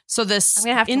 So this,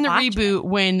 in the reboot,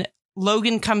 when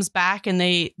Logan comes back and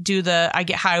they do the I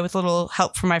Get High with a Little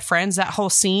Help from My Friends, that whole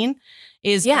scene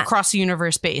is Across the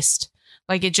Universe based.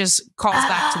 Like it just calls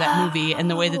back to that movie, and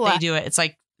the way that they do it, it's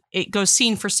like it goes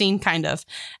scene for scene kind of.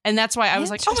 And that's why I was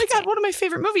like, oh my God, one of my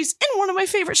favorite movies and one of my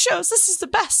favorite shows. This is the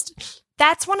best.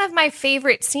 That's one of my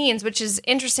favorite scenes, which is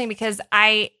interesting because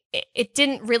it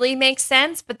didn't really make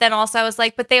sense. But then also I was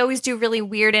like, but they always do really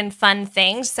weird and fun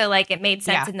things. So like it made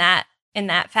sense in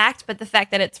that fact. But the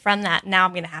fact that it's from that, now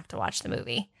I'm going to have to watch the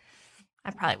movie.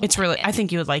 I probably would. It's really, I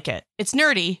think you would like it. It's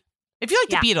nerdy. If you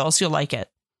like the Beatles, you'll like it.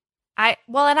 I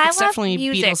love definitely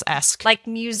music, Beatles-esque. like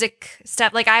music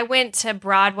stuff. Like I went to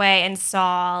Broadway and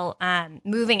saw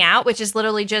Moving Out, which is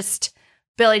literally just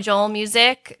Billy Joel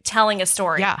music telling a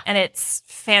story. Yeah. And it's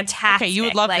fantastic. Okay, you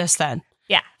would love this then.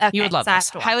 Yeah. Okay, you would love this.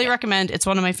 Highly recommend. It's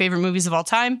one of my favorite movies of all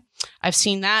time. I've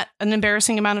seen that an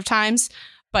embarrassing amount of times,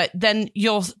 but then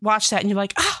you'll watch that and you're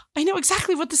like, I know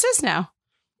exactly what this is now.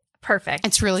 Perfect.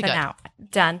 It's really good. Now,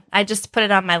 done. I just put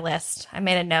it on my list. I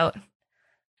made a note.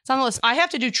 It's on the list. I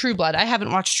have to do True Blood. I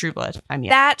haven't watched True Blood.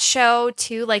 Yet. That show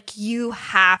too, like you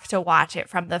have to watch it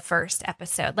from the first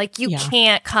episode. Like you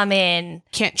can't come in.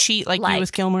 Can't cheat like you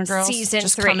with Gilmore Girls. Season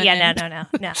 3. Yeah,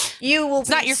 no. You will. It's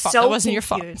not your fault. It wasn't your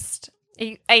fault.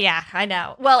 Yeah, I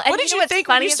know. Well, what did you think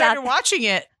when you started watching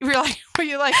it? Were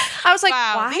you like, I was like,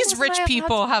 wow, these rich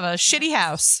people have a shitty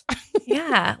house.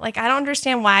 Yeah, like I don't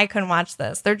understand why I couldn't watch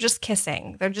this. They're just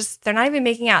kissing. They're not even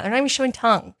making out. They're not even showing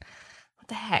tongue. What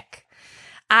the heck?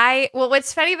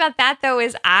 What's funny about that though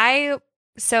is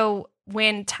so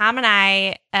when Tom and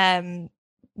I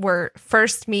were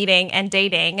first meeting and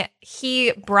dating,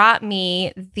 he brought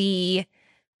me the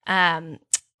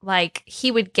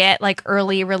he would get like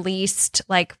early released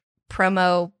like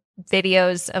promo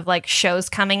videos of like shows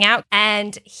coming out,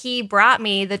 and he brought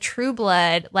me the True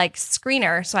Blood like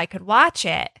screener so I could watch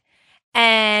it,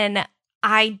 and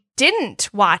I didn't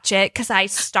watch it because I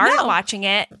started watching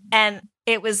it and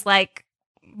it was like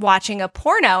watching a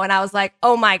porno, and I was like,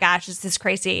 oh my gosh, this is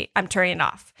crazy. I'm turning it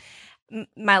off.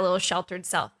 My little sheltered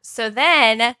self. So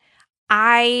then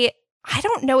I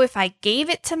don't know if I gave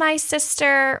it to my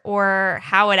sister or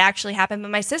how it actually happened,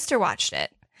 but my sister watched it.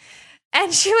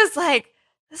 And she was like,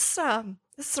 this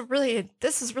is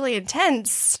really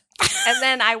intense. And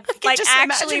then I like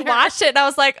actually watched it and I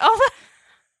was like, oh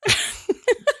my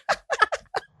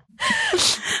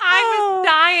I was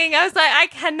dying. I was like, I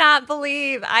cannot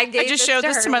believe I just showed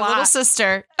this to my little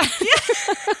sister.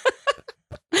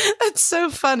 That's so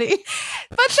funny.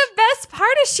 But the best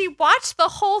part is she watched the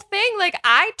whole thing. Like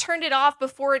I turned it off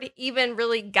before it even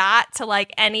really got to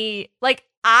like any, like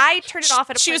I turned it off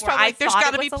at a point where I there's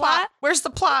got to be plot. Where's the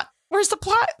plot? Where's the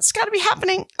plot? It's got to be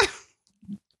happening.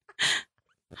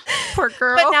 Poor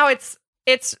girl. But now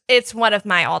it's one of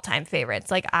my all-time favorites.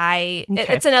 Like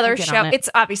it's another show. It's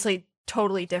obviously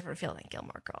totally different feel than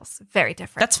Gilmore Girls. Very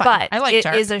different. That's fine. But I like it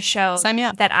is a show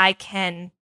that I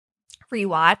can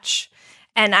rewatch.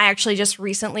 And I actually just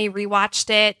recently rewatched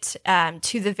it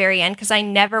to the very end because I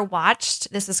never watched.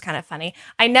 This is kind of funny.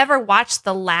 I never watched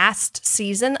the last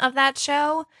season of that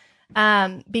show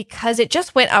because it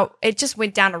just went out. It just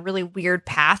went down a really weird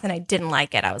path, and I didn't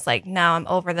like it. I was like, no, I'm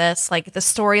over this. Like the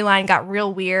storyline got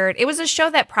real weird. It was a show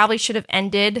that probably should have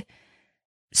ended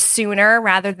sooner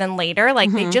rather than later.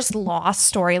 Like they just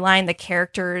lost storyline. The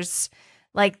characters,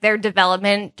 like their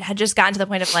development had just gotten to the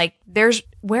point of like,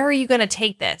 where are you going to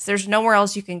take this? There's nowhere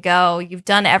else you can go. You've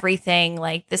done everything.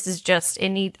 Like this is just,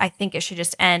 I think it should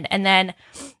just end. And then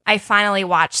I finally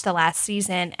watched the last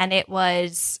season and it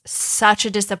was such a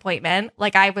disappointment.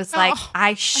 Like I was like,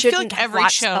 I shouldn't have every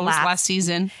watched show the last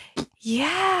season.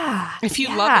 Yeah. If you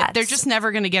love it, they're just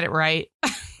never going to get it right.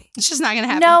 It's just not going to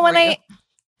happen. No, for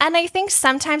and I think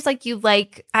sometimes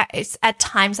like at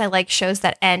times I like shows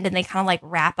that end and they kind of like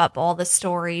wrap up all the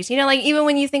stories, you know, like even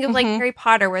when you think of like Harry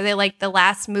Potter, where they like the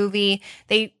last movie,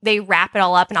 they wrap it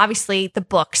all up. And obviously the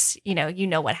books, you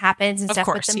know what happens and stuff.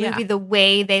 But the movie, the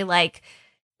way they like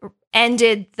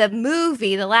ended the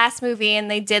last movie,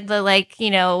 and they did the like, you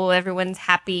know, everyone's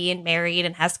happy and married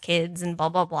and has kids and blah,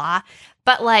 blah, blah.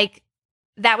 But like,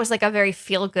 that was like a very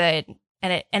feel good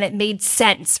and it made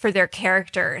sense for their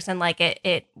characters, and like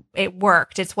it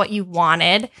worked. It's what you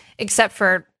wanted, except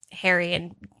for Harry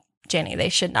and Ginny. They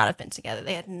should not have been together.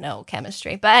 They had no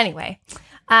chemistry. But anyway,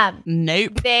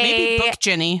 nope. Maybe book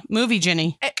Ginny, movie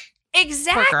Ginny.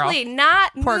 Exactly,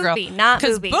 not Poor movie, girl. not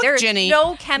 'Cause movie. book There's Ginny-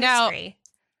 no chemistry.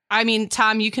 I mean,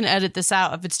 Tom, you can edit this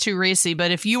out if it's too racy, but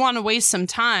if you want to waste some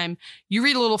time, you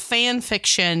read a little fan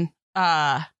fiction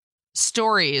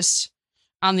stories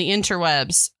on the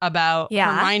interwebs about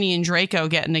Hermione and Draco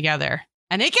getting together,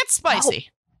 and it gets spicy.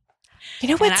 Oh. You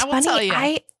know what's I will funny? tell you,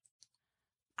 I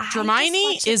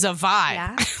Hermione is a vibe.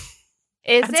 Yeah.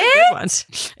 Is That's it? a good one.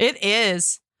 It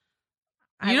is.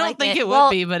 I You don't like think it. it would Well,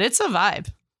 be, but it's a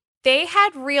vibe. They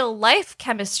had real life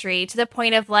chemistry to the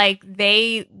point of like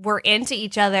they were into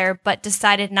each other, but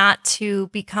decided not to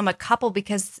become a couple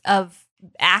because of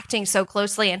acting so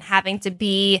closely and having to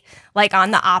be like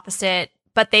on the opposite.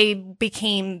 But they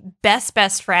became best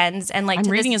friends, and like I'm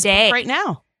to reading this his day book right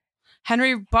now.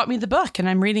 Henry bought me the book, and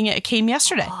I'm reading it. It came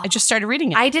yesterday. I just started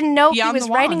reading it. I didn't know Beyond he was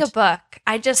the writing a Wand. book.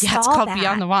 I just Yeah, saw it's called that.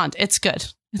 Beyond the Wand. It's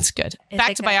good. It's good. Is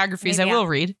Back it to good? biographies. Maybe I will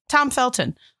read. Tom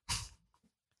Felton.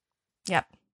 Yep.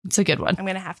 It's a good one. I'm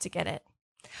gonna have to get it.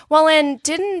 Well, and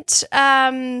didn't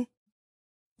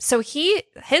so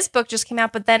his book just came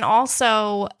out, but then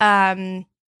also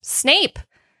Snape,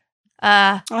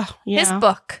 his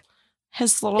book.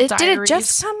 His little Did it diaries.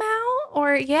 just come out,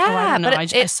 or Oh, I don't know.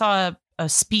 But I saw a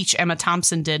speech Emma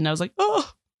Thompson did, and I was like, oh.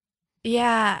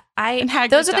 yeah, And Hagrid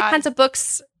those are the died. kinds of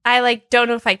books I like. Don't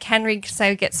know if I can read because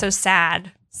I get so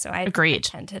sad. So I Agreed.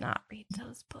 tend to not read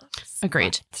those books.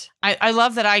 Agreed. But I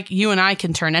love that you and I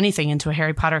can turn anything into a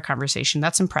Harry Potter conversation.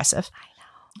 That's impressive.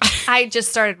 I just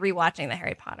started rewatching the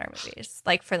Harry Potter movies,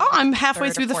 like for the I'm halfway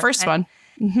third or through the fourth first time.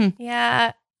 one. Mm-hmm.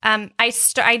 Yeah.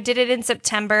 I did it in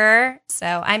September,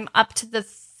 so I'm up to the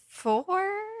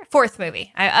fourth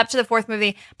movie. Up to the fourth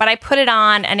movie, but I put it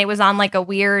on, and it was on like a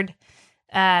weird,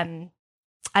 I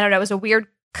don't know, it was a weird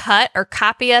cut or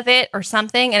copy of it or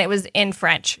something, and it was in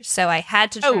French, so I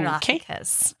had to turn it off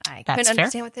because I couldn't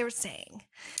understand what they were saying.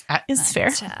 That is fair.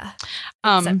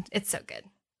 It's so good.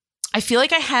 I feel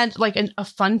like I had like a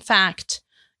fun fact,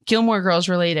 Gilmore Girls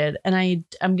related, and I'm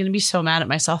going to be so mad at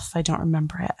myself if I don't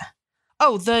remember it.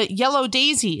 Oh, the Yellow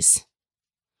Daisies.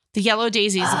 The Yellow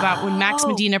Daisies about when Max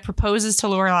Medina proposes to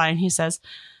Lorelai, and she says,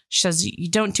 you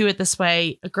don't do it this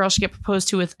way. A girl should get proposed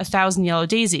to with 1,000 yellow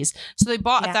daisies. So they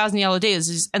bought 1,000 yellow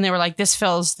daisies, and they were like, this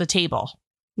fills the table.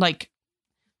 Like,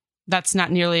 that's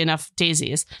not nearly enough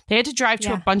daisies. They had to drive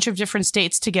to a bunch of different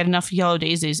states to get enough yellow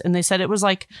daisies, and they said it was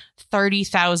like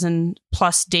 30,000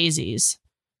 plus daisies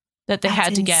that they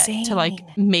had to get to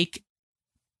like make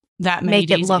that many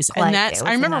daisies. It look and like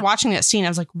I remember watching that scene. I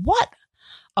was like, what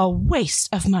a waste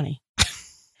of money.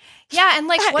 Yeah, and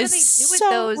like, That what do is they do with so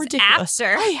those ridiculous.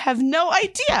 after? I have no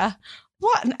idea.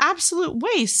 What an absolute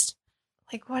waste.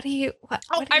 Like, what do you? What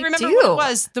do I you remember do? what it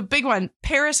was. The big one.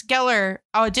 Paris Geller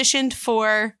auditioned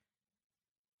for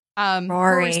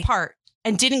Rory's part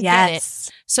and didn't get it.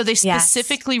 So they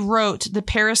specifically wrote the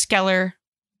Paris Geller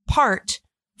part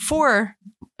for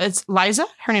it's Liza.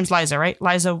 Her name's Liza, right?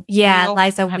 Liza. Yeah, Wheel.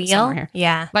 Liza I have it somewhere Wheel. here.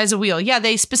 Yeah, Liza Wheel. Yeah,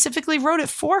 they specifically wrote it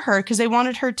for her because they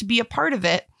wanted her to be a part of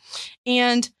it.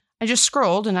 And I just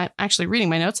scrolled, and I'm actually reading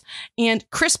my notes. And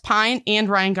Chris Pine and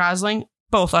Ryan Gosling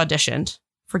both auditioned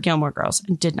for Gilmore Girls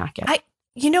and did not get it.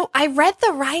 I read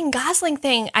the Ryan Gosling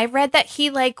thing. I read that he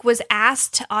like was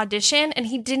asked to audition, and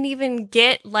he didn't even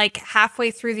get like halfway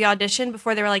through the audition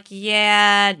before they were like,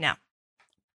 "Yeah, no."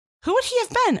 Who would he have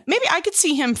been? Maybe I could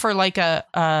see him for like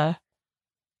a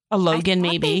Logan,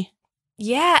 maybe.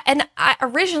 And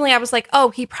originally I was like, "Oh,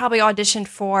 he probably auditioned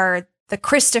for the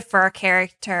Christopher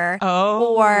character."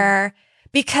 Or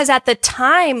because at the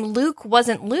time Luke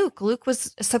wasn't Luke. Luke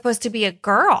was supposed to be a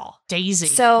girl. Daisy.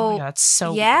 So oh my God, that's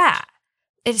so yeah. weird.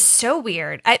 It's so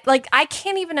weird. I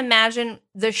can't even imagine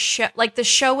the show. Like the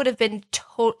show would have been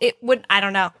I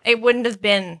don't know. It wouldn't have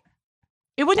been.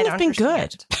 It wouldn't have been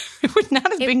good. It would not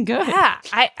have been good. Yeah.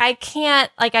 I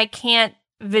can't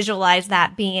visualize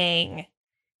that being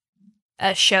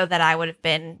a show that I would have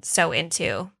been so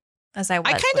into as I was.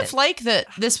 I kind of like that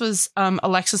this was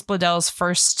Alexis Bledell's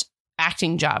first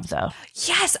acting job, though.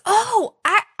 Yes. Oh,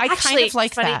 I kind of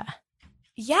like that.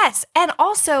 Yes. And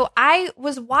also, I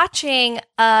was watching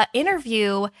an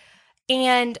interview,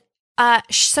 and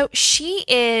so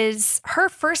her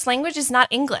first language is not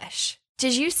English.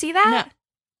 Did you see that?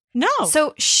 No.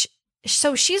 So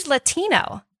she's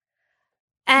Latino,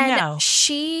 and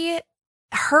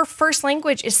her first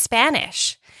language is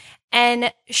Spanish,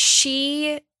 and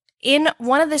she in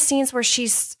one of the scenes where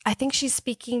I think she's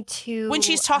speaking to when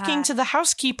she's talking to the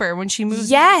housekeeper when she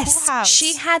moves yes, to the pool house.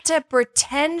 she had to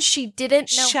pretend she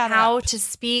didn't know Shut how up. to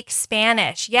speak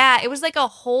Spanish. Yeah, it was like a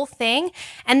whole thing,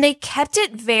 and they kept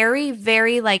it very,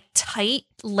 very like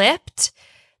tight-lipped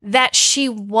that she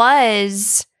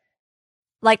was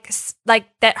like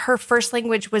that her first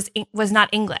language was not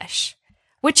English,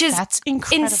 which is That's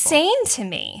incredible. insane to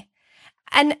me.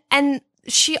 And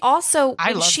she also, I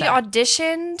when love she that.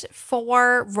 auditioned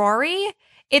for Rory,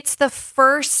 it's the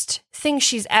first thing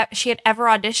she had ever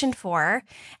auditioned for,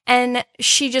 and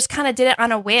she just kind of did it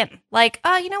on a whim. Like,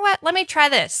 oh, you know what? Let me try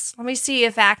this. Let me see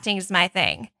if acting is my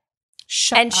thing.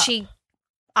 Shut up. She,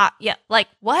 yeah, like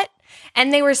what?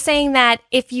 And they were saying that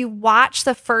if you watch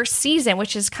the first season,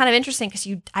 which is kind of interesting because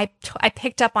I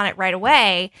picked up on it right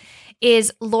away,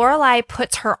 is Lorelai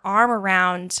puts her arm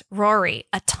around Rory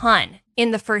a ton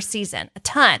in the first season, a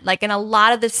ton. Like in a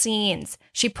lot of the scenes,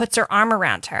 she puts her arm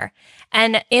around her.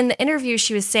 And in the interview,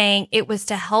 she was saying it was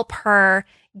to help her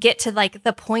get to like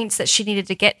the points that she needed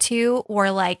to get to,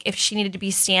 or like if she needed to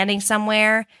be standing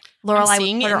somewhere, Lorelai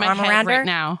would put her arm around her. Right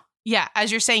now. Yeah, as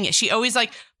you're saying it, she always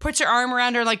like puts her arm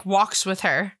around her, like walks with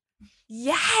her.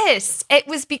 Yes, it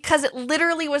was because it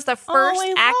literally was the first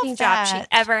acting job she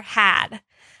ever had.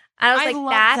 I was like,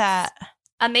 that's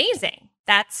amazing.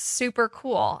 That's super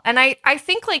cool. And I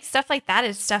think like stuff like that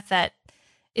is stuff that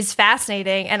is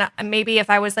fascinating. And maybe if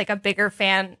I was like a bigger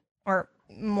fan or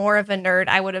more of a nerd,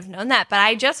 I would have known that. But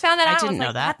I just found that out. I didn't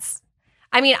know that.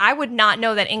 I mean, I would not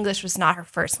know that English was not her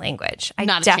first language. I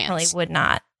definitely would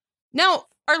not. Now,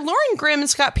 are Lauren Grimm and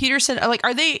Scott Peterson like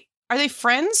are they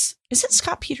friends? Is it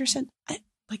Scott Peterson?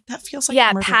 Like that feels like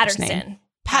a murderer's name.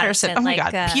 Patterson. Oh my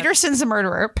God. Peterson's the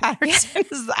murderer. Patterson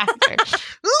is the actor.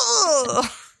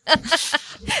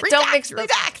 Don't mix those.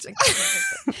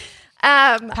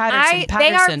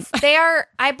 Patterson. They are.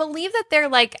 I believe that they're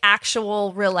like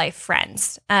actual real life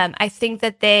friends. I think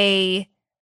that they,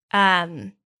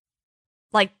 they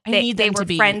were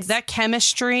friends. That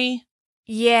chemistry.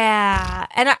 Yeah,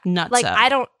 and I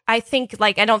don't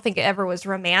think it ever was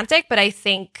romantic, but I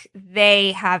think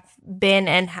they have been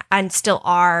and still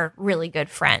are really good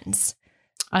friends.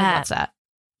 I love that.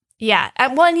 Yeah,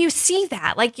 and you see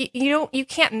that, like you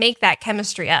can't make that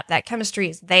chemistry up. That chemistry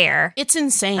is there. It's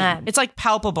insane. It's like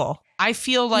palpable. I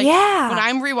feel like when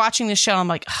I'm rewatching the show, I'm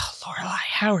like, oh, Lorelai,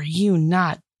 how are you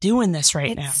not doing this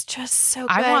right now? It's just so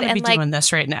good. I want to be doing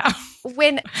this right now.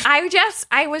 When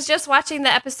I was just watching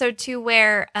the episode 2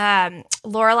 where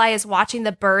Lorelai is watching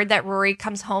the bird that Rory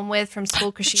comes home with from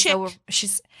school because the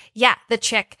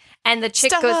chick, and the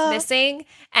chick Stella goes missing,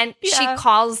 and she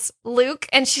calls Luke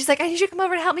and she's like, I need you to come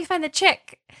over to help me find the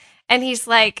chick. And he's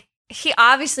like, he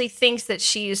obviously thinks that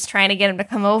she's trying to get him to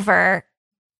come over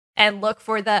and look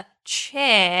for the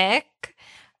chick.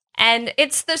 And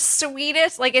it's the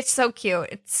sweetest, like it's so cute.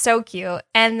 It's so cute.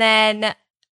 And then,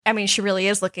 I mean, she really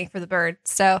is looking for the bird.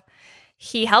 So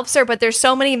he helps her, but there's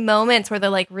so many moments where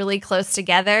they're like really close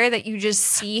together that you just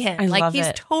see him. Like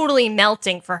he's totally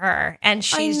melting for her. And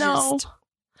she's just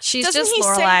Doesn't he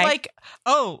Lorelai. say like,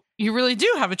 oh, you really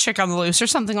do have a chick on the loose or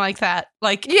something like that?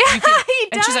 Like, yeah, he does.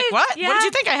 And she's like, what? Yeah. What did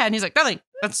you think I had? And he's like, nothing.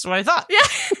 That's what I thought. Yeah.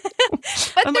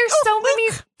 But I'm there's like, so many.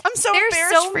 I'm so There's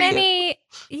embarrassed so for many. you.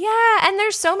 Yeah, and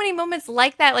there's so many moments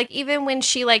like that. Like even when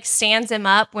she like stands him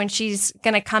up when she's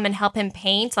gonna come and help him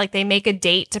paint. Like they make a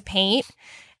date to paint,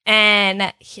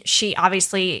 and she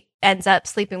obviously ends up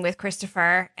sleeping with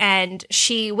Christopher, and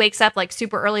she wakes up like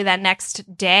super early that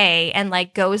next day and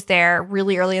like goes there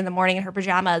really early in the morning in her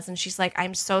pajamas, and she's like,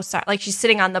 I'm so sorry. Like she's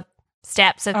sitting on the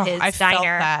steps of his I diner. felt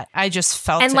that. I just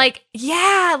felt and it. like,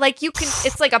 yeah, like you can,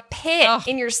 it's like a pit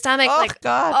in your stomach. Like,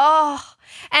 God. Oh,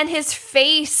 and his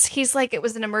face, he's like, it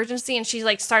was an emergency. And she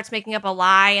like starts making up a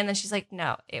lie. And then she's like,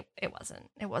 no, it wasn't.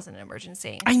 It wasn't an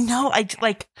emergency. I know.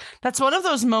 That's one of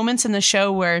those moments in the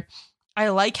show where I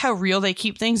like how real they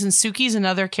keep things. And Suki's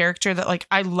another character that like,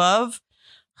 I love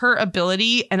her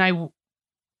ability. And I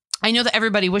know that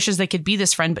everybody wishes they could be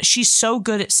this friend, but she's so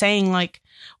good at saying like,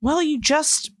 well, you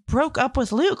just broke up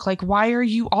with Luke. Like, why are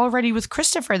you already with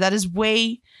Christopher? That is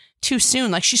way too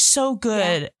soon. Like, she's so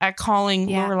good at calling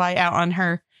Lorelai out on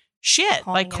her shit.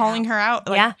 Calling her out.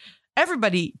 Like,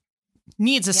 everybody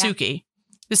needs a Suki.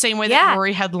 The same way that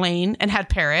Rory had Lane and had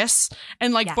Paris.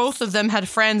 And like both of them had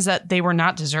friends that they were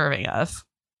not deserving of.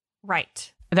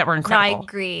 Right. That were incredible. No,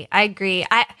 I agree.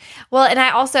 And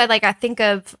I also like, I think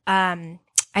of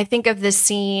this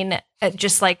scene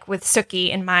just like with Suki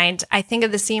in mind. I think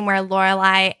of the scene where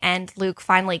Lorelai and Luke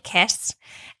finally kiss,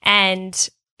 and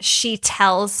she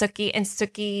tells Sookie, and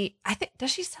Sookie, I think,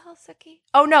 does she tell Sookie?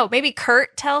 Oh no, maybe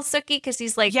Kurt tells Sookie because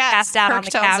he's like passed out Kirk on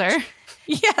the tells couch. her.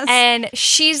 Yes. And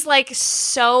she's like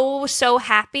so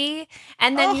happy.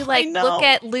 And then you like look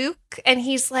at Luke and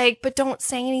he's like, but don't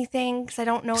say anything because I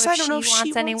don't know if she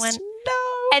wants anyone.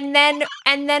 And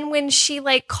then when she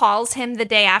like calls him the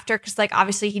day after, because like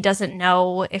obviously he doesn't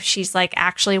know if she's like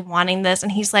actually wanting this,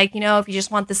 and he's like, if you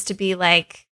just want this to be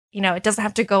like, it doesn't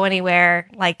have to go anywhere.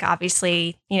 Like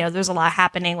obviously, there's a lot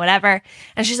happening, whatever.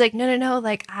 And she's like, no,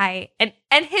 like and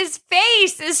his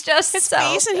face is just his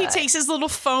face, and he takes his little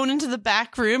phone into the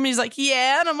back room. And he's like,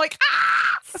 yeah, and I'm like,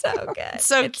 so good,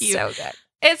 so cute, so good.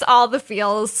 It's all the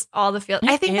feels. I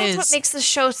think that's what makes the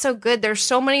show so good. There's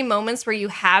so many moments where you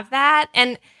have that,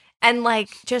 and like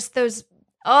just those.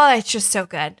 Oh, it's just so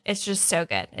good. It's just so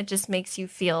good. It just makes you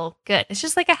feel good. It's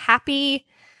just like a happy.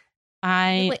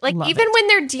 Like even when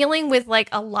they're dealing with like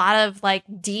a lot of like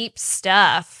deep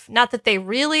stuff. Not that they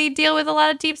really deal with a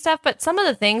lot of deep stuff, but some of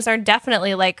the things are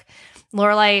definitely like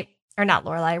Roy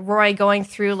going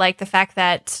through like the fact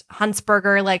that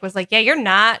Huntsberger like was like, yeah, you're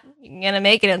not gonna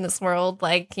make it in this world,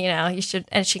 like, you should,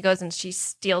 and she goes and she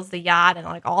steals the yacht and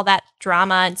like all that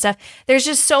drama and stuff. There's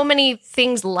just so many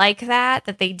things like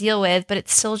that they deal with, but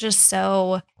it's still just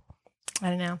so, I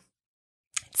don't know,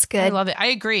 it's good. I love it. I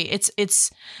agree. It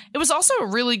was also a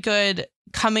really good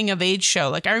coming of age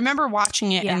show. Like I remember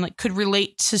watching it and like could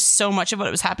relate to so much of what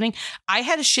was happening. I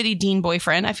had a shitty Dean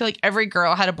boyfriend. I feel like every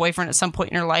girl had a boyfriend at some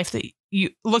point in her life that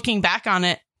you, looking back on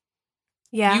it,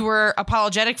 you were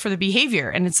apologetic for the behavior.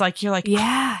 And it's like, you're like,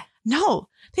 no,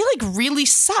 they like really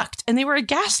sucked. And they were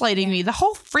gaslighting me the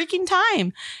whole freaking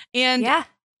time. And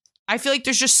I feel like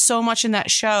there's just so much in that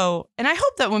show. And I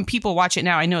hope that when people watch it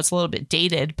now, I know it's a little bit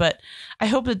dated, but I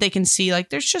hope that they can see like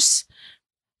there's just,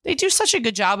 they do such a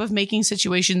good job of making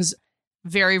situations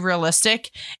very realistic.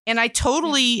 And I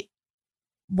totally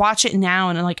watch it now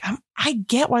and I'm like, I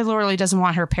get why Lorelai doesn't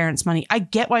want her parents' money. I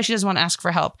get why she doesn't want to ask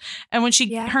for help. And when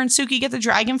her and Sookie get the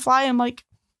dragonfly, I'm like,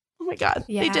 oh my God,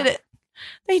 they did it.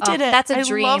 They did it. That's a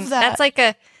dream. Love that.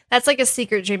 That's like a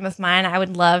secret dream of mine. I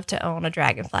would love to own a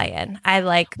dragonfly inn.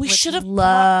 We should have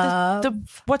loved the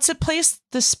what's it place?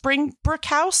 The Springbrook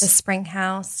House? The Spring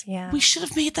House, yeah. We should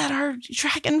have made that our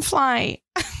dragonfly.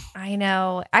 I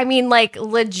know. I mean, like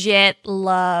legit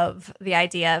love the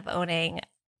idea of owning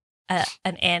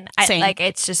an inn.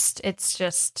 It's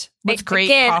just with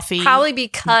great coffee. Probably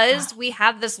because we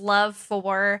have this love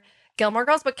for Gilmore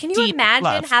Girls. But can you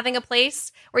imagine having a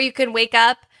place where you can wake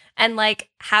up and like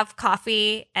have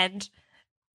coffee and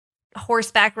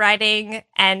horseback riding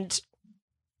and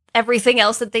everything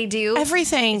else that they do?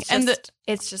 Everything.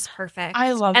 It's just perfect.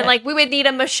 I love it. And like we would need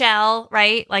a Michelle,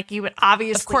 right? Like you would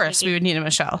obviously. Of course we would need a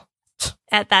Michelle.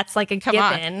 That's like a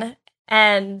given.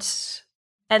 And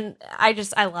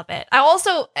I love it. I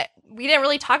also, we didn't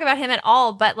really talk about him at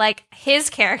all, but like his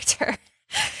character.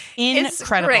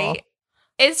 Incredible.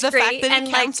 It's the great. fact that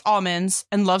he counts almonds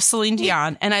and loves Celine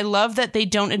Dion. And I love that they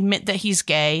don't admit that he's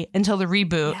gay until the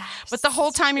reboot. Yes, but the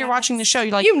whole time you're watching the show,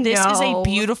 you're like, this is a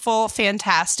beautiful,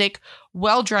 fantastic,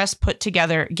 well-dressed, put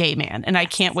together gay man. And I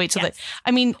can't wait till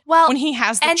when he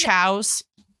has the chows.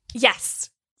 Yes.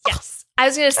 I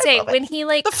was going to say, when he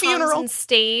like comes and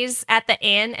stays at the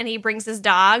inn and he brings his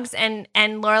dogs and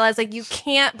Lorelai's like, you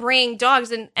can't bring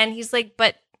dogs. And he's like,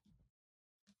 but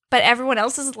everyone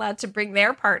else is allowed to bring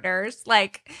their partners.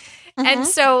 Like, and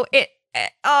so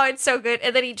it's so good.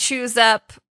 And then he chews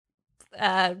up,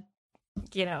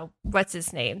 what's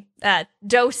his name?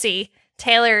 Dosey,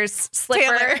 Taylor's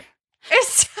slipper.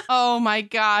 Oh my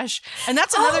gosh. And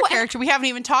that's another character we haven't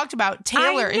even talked about.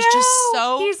 Taylor is just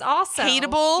so he's awesome.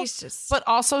 Hateable, but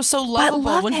also so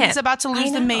lovable. When he's about to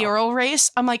lose the mayoral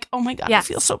race, I'm like, oh my God, I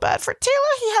feel so bad for Taylor.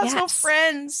 He has no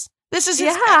friends. This is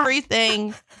his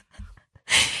everything.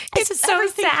 It's so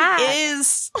sad. He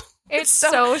is. It's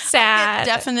so sad. I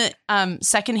get definite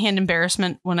secondhand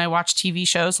embarrassment when I watch TV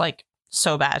shows, like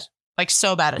so bad.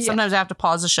 Sometimes I have to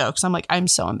pause the show because I'm like, I'm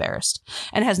so embarrassed.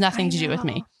 And it has nothing to do with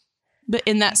me. But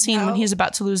in that scene when he's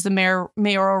about to lose the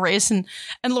mayoral race and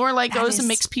Lorelai goes and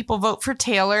makes people vote for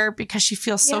Taylor because she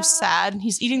feels so sad and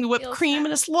he's eating the whipped cream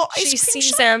and his little ice cream. She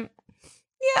sees him.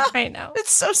 Yeah. I know.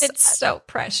 It's so sad. It's so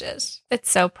precious.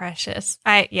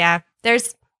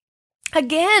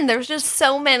 There's just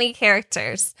so many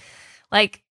characters.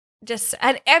 Like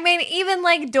even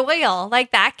like Doyle,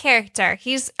 like that character.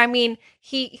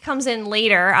 He comes in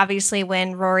later, obviously,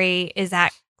 when Rory is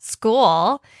at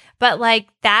school. But like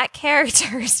that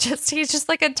character is he's just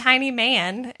like a tiny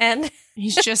man and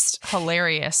he's just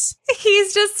hilarious.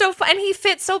 He's just so fun. And he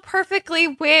fits so perfectly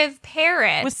with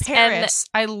Paris.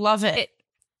 I love it.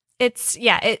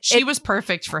 She was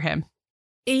perfect for him.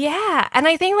 Yeah. And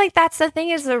I think like that's the thing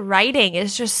is the writing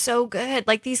is just so good.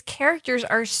 Like these characters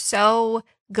are so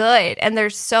good and they're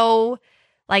so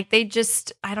like they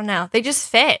just I don't know. They just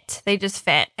fit.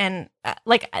 And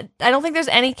like I don't think there's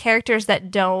any characters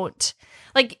that don't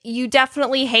like you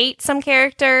definitely hate some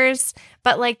characters,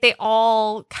 but like they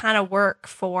all kind of work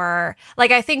for like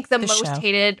I think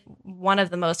one of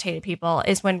the most hated people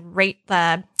is when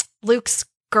Luke's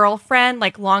girlfriend,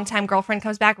 like longtime girlfriend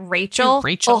comes back, Rachel.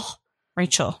 Rachel.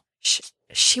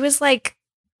 She was like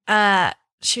the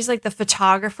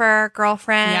photographer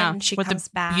girlfriend. Yeah, she with comes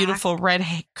the back, beautiful red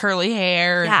curly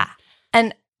hair. Yeah,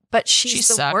 but she's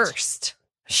the sucked. Worst.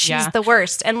 She's the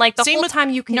worst, and like the Same whole with time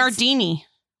you can Nardini.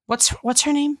 What's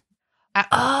her name?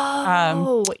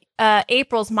 April's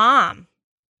mom.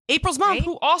 April's mom, right?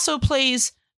 who also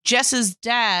plays Jess's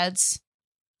dad's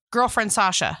girlfriend,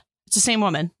 Sasha. It's the same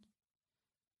woman.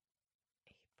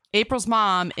 April's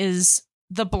mom is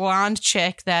the blonde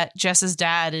chick that Jess's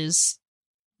dad is.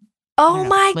 Oh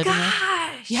my gosh.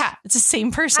 gosh. Yeah, it's the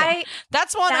same person.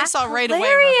 That's one I saw right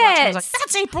hilarious. away. When I was watching. I was like,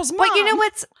 that's April's mom. But you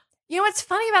know what's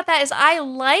funny about that is I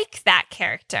like that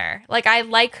character. Like I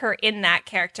like her in that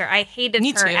character. I hated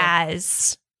her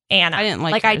as Anna. I didn't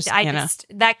like her as Anna.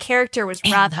 That character was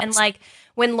rough. And like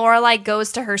when Lorelai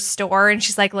goes to her store and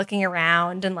she's like looking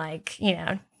around and like,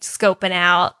 scoping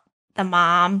out the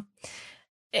mom.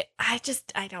 I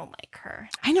don't like her.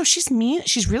 I know she's mean.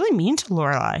 She's really mean to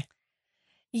Lorelai.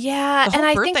 Yeah, the whole and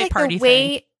I birthday think like party the way,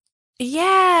 thing.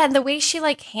 Yeah, and the way she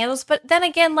like handles. But then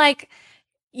again, like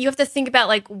you have to think about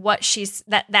like what she's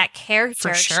that character.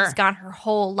 For sure. She's gone her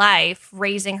whole life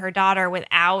raising her daughter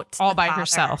without all by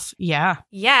herself. Yeah,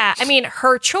 yeah. I mean,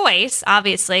 her choice,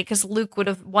 obviously, because Luke would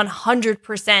have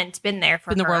 100% been there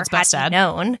for her. The world's best dad.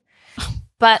 Known,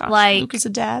 but gosh, like Luke is a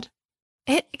dad.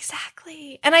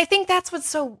 Exactly. And I think that's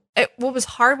what was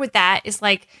hard with that is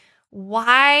like,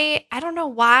 why, I don't know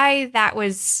why that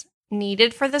was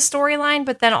needed for the storyline,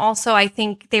 but then also I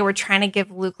think they were trying to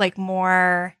give Luke like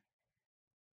more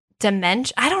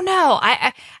dimension. I don't know.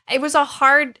 It was a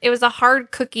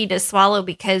hard cookie to swallow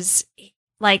because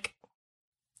like,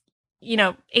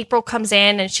 April comes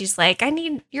in and she's like, I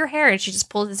need your hair. And she just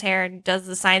pulls his hair and does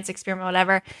the science experiment,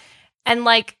 whatever. And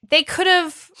like, they could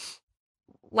have,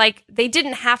 like, they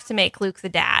didn't have to make Luke the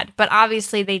dad, but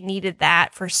obviously they needed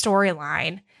that for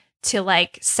storyline to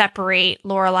like separate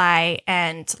Lorelai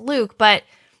and Luke. But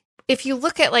if you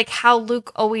look at like how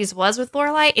Luke always was with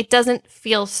Lorelai, it doesn't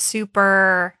feel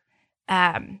super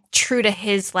true to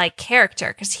his like character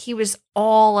because he was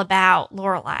all about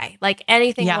Lorelai. Like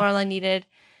anything Lorelai needed,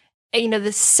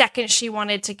 the second she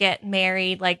wanted to get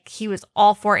married, like he was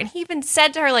all for it. And he even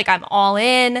said to her, like, I'm all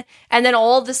in. And then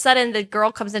all of a sudden the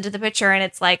girl comes into the picture and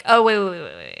it's like, oh,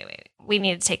 wait. We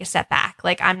need to take a step back.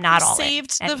 Like, I'm not all in.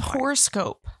 Saved the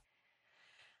horoscope.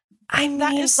 I mean,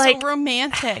 that is like, so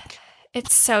romantic.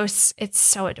 It's so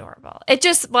adorable.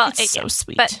 It's so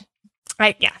sweet. But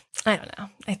I don't know.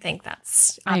 I think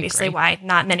that's obviously why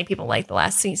not many people like the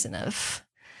last season of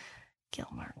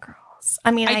Gilmore Girls.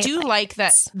 I mean, I do like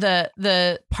that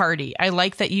the party. I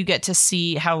like that you get to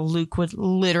see how Luke would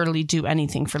literally do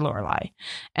anything for Lorelai,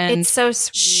 and it's so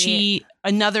sweet.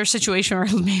 Another situation where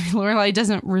maybe Lorelai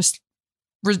doesn't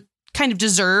kind of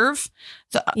deserve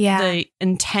the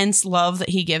intense love that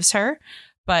he gives her,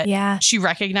 but she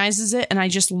recognizes it, and I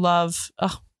just love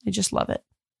it.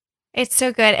 It's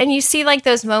so good. And you see like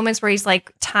those moments where he's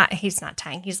like, he's not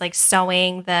tying, he's like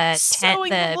sewing the tent,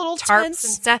 the little tarps tents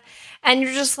and stuff. And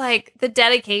you're just like the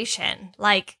dedication,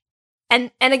 like,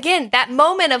 and again, that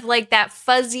moment of like that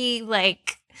fuzzy,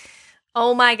 like,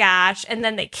 oh my gosh. And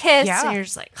then they kiss and you're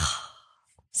just like, oh,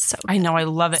 so good. I know. I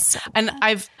love it. So and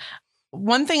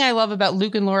one thing I love about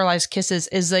Luke and Lorelai's kisses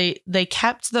is they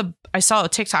kept I saw a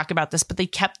TikTok about this, but they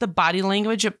kept the body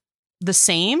language the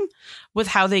same with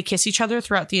how they kiss each other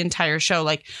throughout the entire show.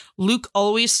 Like Luke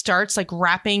always starts like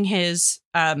wrapping his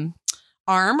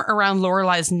arm around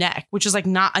Lorelai's neck, which is like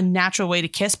not a natural way to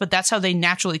kiss, but that's how they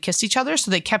naturally kissed each other.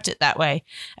 So they kept it that way.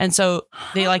 And so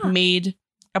they like made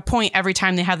a point every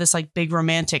time they have this like big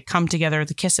romantic come together,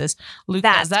 the kisses. Luke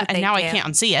does that. And now I can't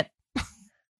unsee it.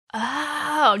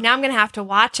 Oh, now I'm going to have to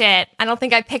watch it. I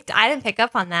didn't pick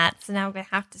up on that. So now I'm going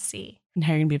to have to see. And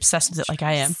how you're going to be obsessed with it like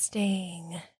I am.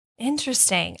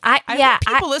 Interesting.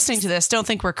 People listening to this don't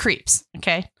think we're creeps.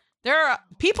 Okay. There are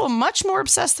people much more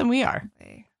obsessed than we are.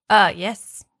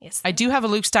 Yes. I do have a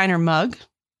Luke Steiner mug.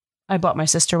 I bought my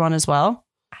sister one as well.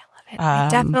 I love it. I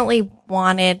definitely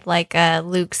wanted like I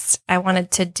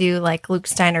wanted to do like Luke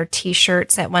Steiner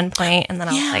t-shirts at one point. And then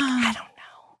I was like, I don't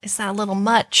know. Is that a little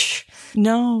much?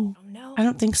 No, I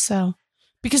don't think so.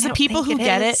 Because the people who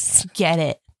get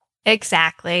it.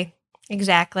 Exactly.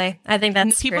 I think that's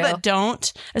and the people true. that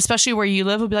don't, especially where you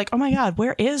live, will be like, oh my God,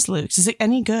 where is Luke's? Is it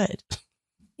any good?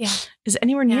 Yeah. Is it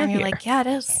anywhere near here? You're like, yeah, it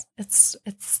is. It's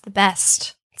the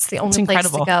best. It's the only place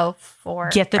to go for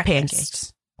get the breakfast.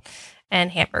 pancakes. And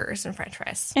hamburgers and french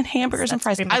fries.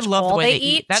 I love the way they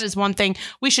eat. That is one thing.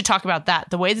 We should talk about that.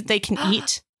 The way that they can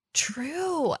eat.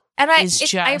 True. And I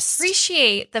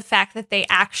appreciate the fact that they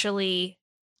actually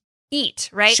eat,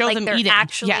 right? Show them eating.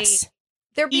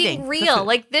 They're being real.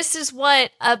 Like, this is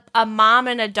what a mom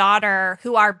and a daughter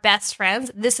who are best friends,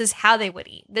 this is how they would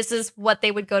eat. This is what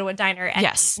they would go to a diner and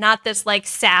eat. Not this, like,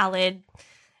 salad.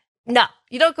 No,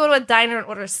 you don't go to a diner and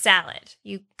order a salad.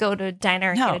 You go to a diner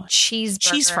and get a cheeseburger.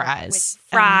 Cheese fries. With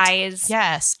fries.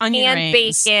 And, onion and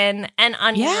rings. Bacon and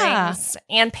onion rings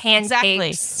and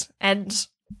pancakes and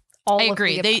all I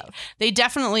agree. Of the above. They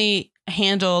definitely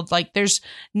handled, like, there's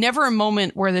never a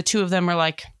moment where the two of them are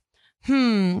like,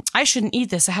 I shouldn't eat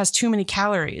this. It has too many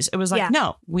calories. It was like,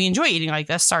 no, we enjoy eating like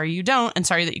this. Sorry you don't, and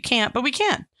sorry that you can't, but we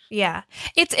can. Yeah.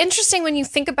 It's interesting when you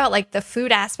think about like the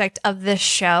food aspect of this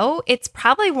show. It's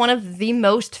probably one of the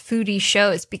most foodie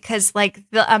shows because like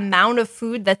the amount of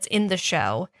food that's in the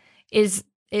show is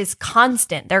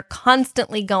constant. They're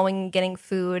constantly going and getting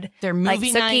food. They're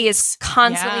movie like Sookie is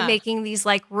constantly making these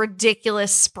like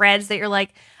ridiculous spreads that you're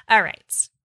like, all right,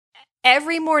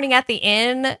 every morning at the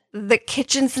inn, the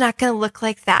kitchen's not going to look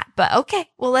like that. But okay,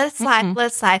 well, let it slide. Let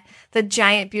it slide. The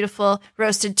giant, beautiful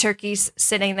roasted turkeys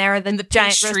sitting there. The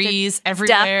giant pastries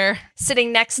everywhere.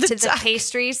 Sitting next to the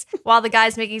pastries while the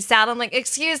guy's making salad. I'm like,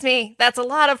 excuse me, that's a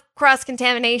lot of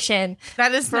cross-contamination.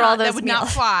 That is for all those that would not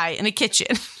fly in a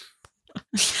kitchen.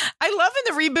 I love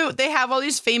in the reboot, they have all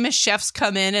these famous chefs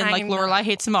come in and like Lorelai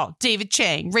hates them all. David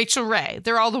Chang, Rachel Ray.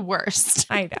 They're all the worst.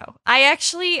 I know.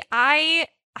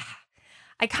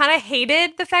 I kind of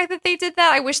hated the fact that they did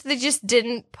that. I wish they just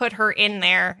didn't put her in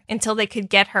there until they could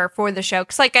get her for the show.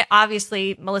 Because, like,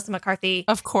 obviously, Melissa McCarthy,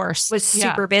 of course, was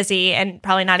super busy and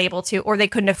probably not able to, or they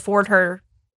couldn't afford her,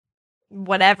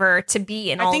 whatever, to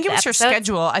be in all. I think it was her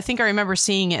schedule. I think I remember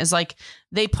seeing it as like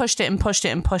they pushed it and pushed it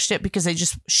and pushed it because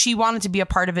she wanted to be a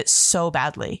part of it so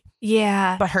badly.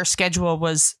 Yeah, but her schedule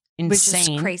was insane,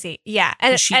 which is crazy. Yeah,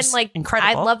 and like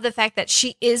incredible. I love the fact that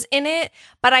she is in it,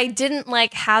 but I didn't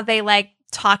like how they like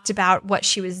talked about what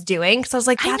she was doing because I was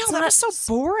like, that was so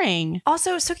boring.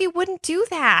 Also, Sookie wouldn't do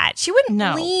that. She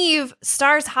wouldn't leave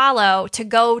Stars Hollow to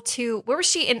go to, where was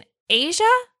she, in Asia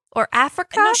or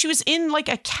Africa? No, she was in like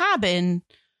a cabin.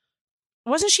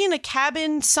 Wasn't she in a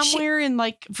cabin somewhere in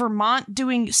like Vermont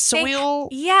doing soil?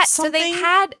 So they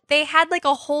had like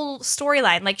a whole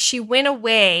storyline. Like she went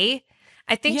away.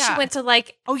 I think she went to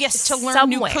like to learn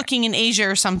new cooking in Asia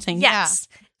or something. Yes.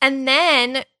 Yeah. And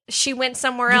then she went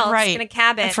somewhere else in a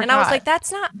cabin. And I was like, that's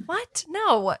not, what?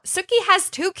 No. Sookie has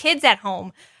 2 kids at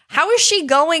home. How is she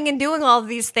going and doing all of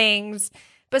these things?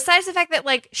 Besides the fact that,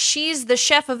 like, she's the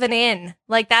chef of an inn.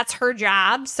 Like, that's her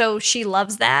job. So she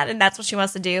loves that. And that's what she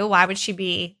wants to do. Why would she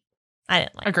be? I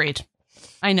didn't like Agreed.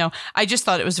 I know. I just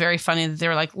thought it was very funny that they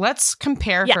were like, let's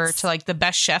compare her to like the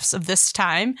best chefs of this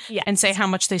time and say how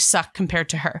much they suck compared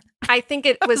to her. I think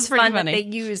it was fun that they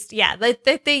used,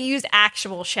 that they used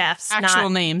actual chefs.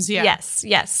 Actual names,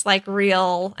 Yes. Like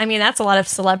real. I mean, that's a lot of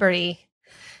celebrity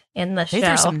in the show. They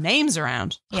threw some names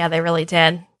around. Yeah, they really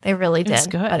did. They really did. It was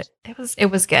good. But it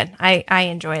was good. I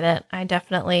enjoyed it. I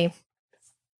definitely.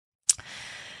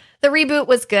 The reboot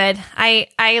was good. I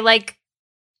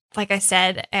like I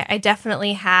said, I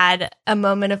definitely had a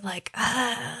moment of like,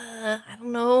 I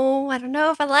don't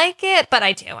know if I like it, but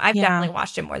I do. I've definitely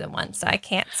watched it more than once, so I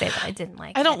can't say that I didn't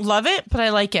like it. I don't love it, but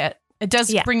I like it. It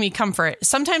does bring me comfort.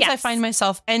 Sometimes I find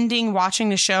myself ending watching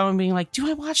the show and being like, do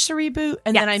I watch the reboot?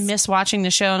 And then I miss watching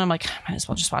the show and I'm like, I might as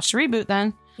well just watch the reboot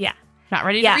then. Yeah. Not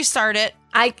ready to restart it.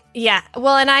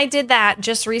 Well, and I did that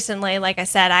just recently. Like I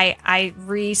said, I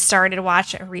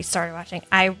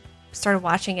started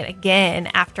watching it again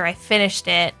after I finished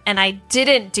it, and I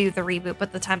didn't do the reboot,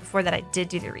 but the time before that I did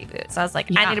do the reboot. So I was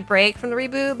like, I need a break from the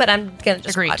reboot, but I'm going to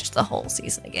just watch the whole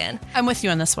season again. I'm with you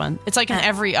on this one. It's like in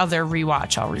every other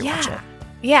rewatch, I'll rewatch it.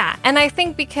 Yeah, and I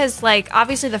think because, like,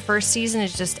 obviously the first season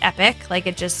is just epic. Like,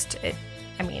 it is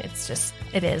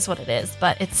what it is,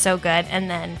 but it's so good. And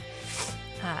then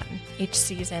each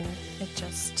season, it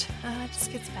just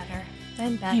gets better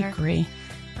and better. I agree.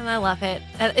 And I love it.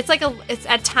 It's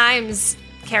at times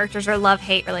characters are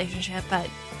love-hate relationship, but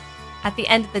at the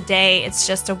end of the day, it's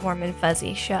just a warm and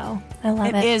fuzzy show. I love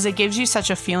it. It is. It gives you such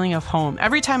a feeling of home.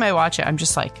 Every time I watch it, I'm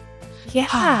just like,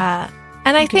 yeah.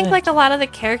 And I think like a lot of the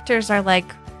characters are like,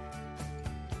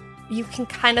 you can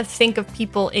kind of think of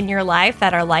people in your life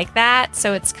that are like that.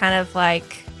 So it's kind of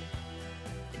like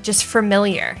just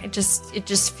familiar. It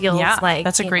just feels like,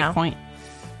 that's a great point.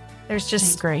 There's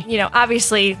just,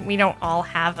 obviously we don't all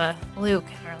have a Luke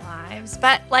in our lives,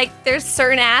 but like there's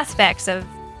certain aspects of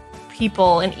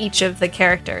people in each of the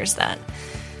characters that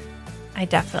I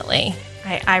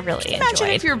really enjoyed. Imagine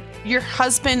if your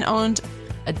husband owned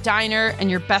a diner and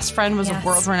your best friend was a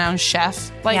world-renowned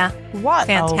chef. Like, what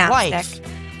fantastic. A life.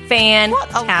 Fantastic.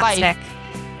 What a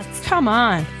life. Come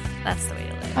on. That's the way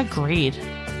to live. Agreed.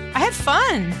 I had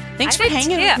fun. Thanks for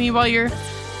hanging with me while your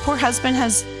poor husband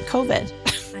has COVID.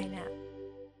 I know.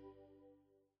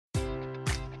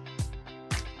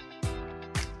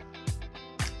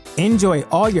 Enjoy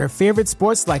all your favorite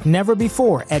sports like never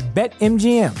before at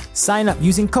BetMGM. Sign up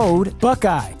using code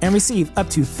Buckeye and receive up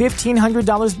to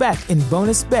 $1,500 back in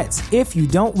bonus bets if you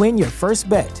don't win your first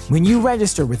bet. When you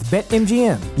register with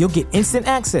BetMGM, you'll get instant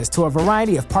access to a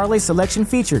variety of parlay selection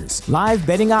features, live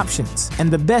betting options,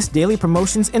 and the best daily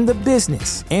promotions in the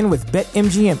business. And with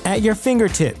BetMGM at your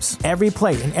fingertips, every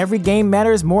play and every game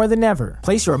matters more than ever.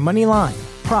 Place your money line,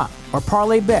 prop, or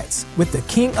parlay bets with the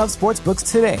king of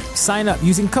sportsbooks today. Sign up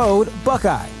using code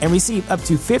Buckeye and receive up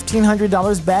to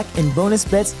 $1,500 back in bonus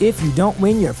bets if you don't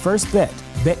win your first bet.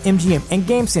 BetMGM and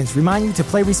GameSense remind you to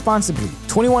play responsibly.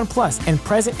 21 plus and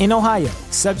present in Ohio,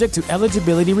 subject to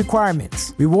eligibility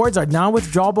requirements. Rewards are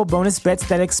non-withdrawable bonus bets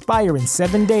that expire in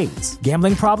 7 days.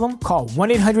 Gambling problem? Call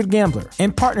 1-800-GAMBLER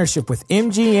in partnership with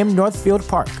MGM Northfield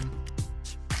Park.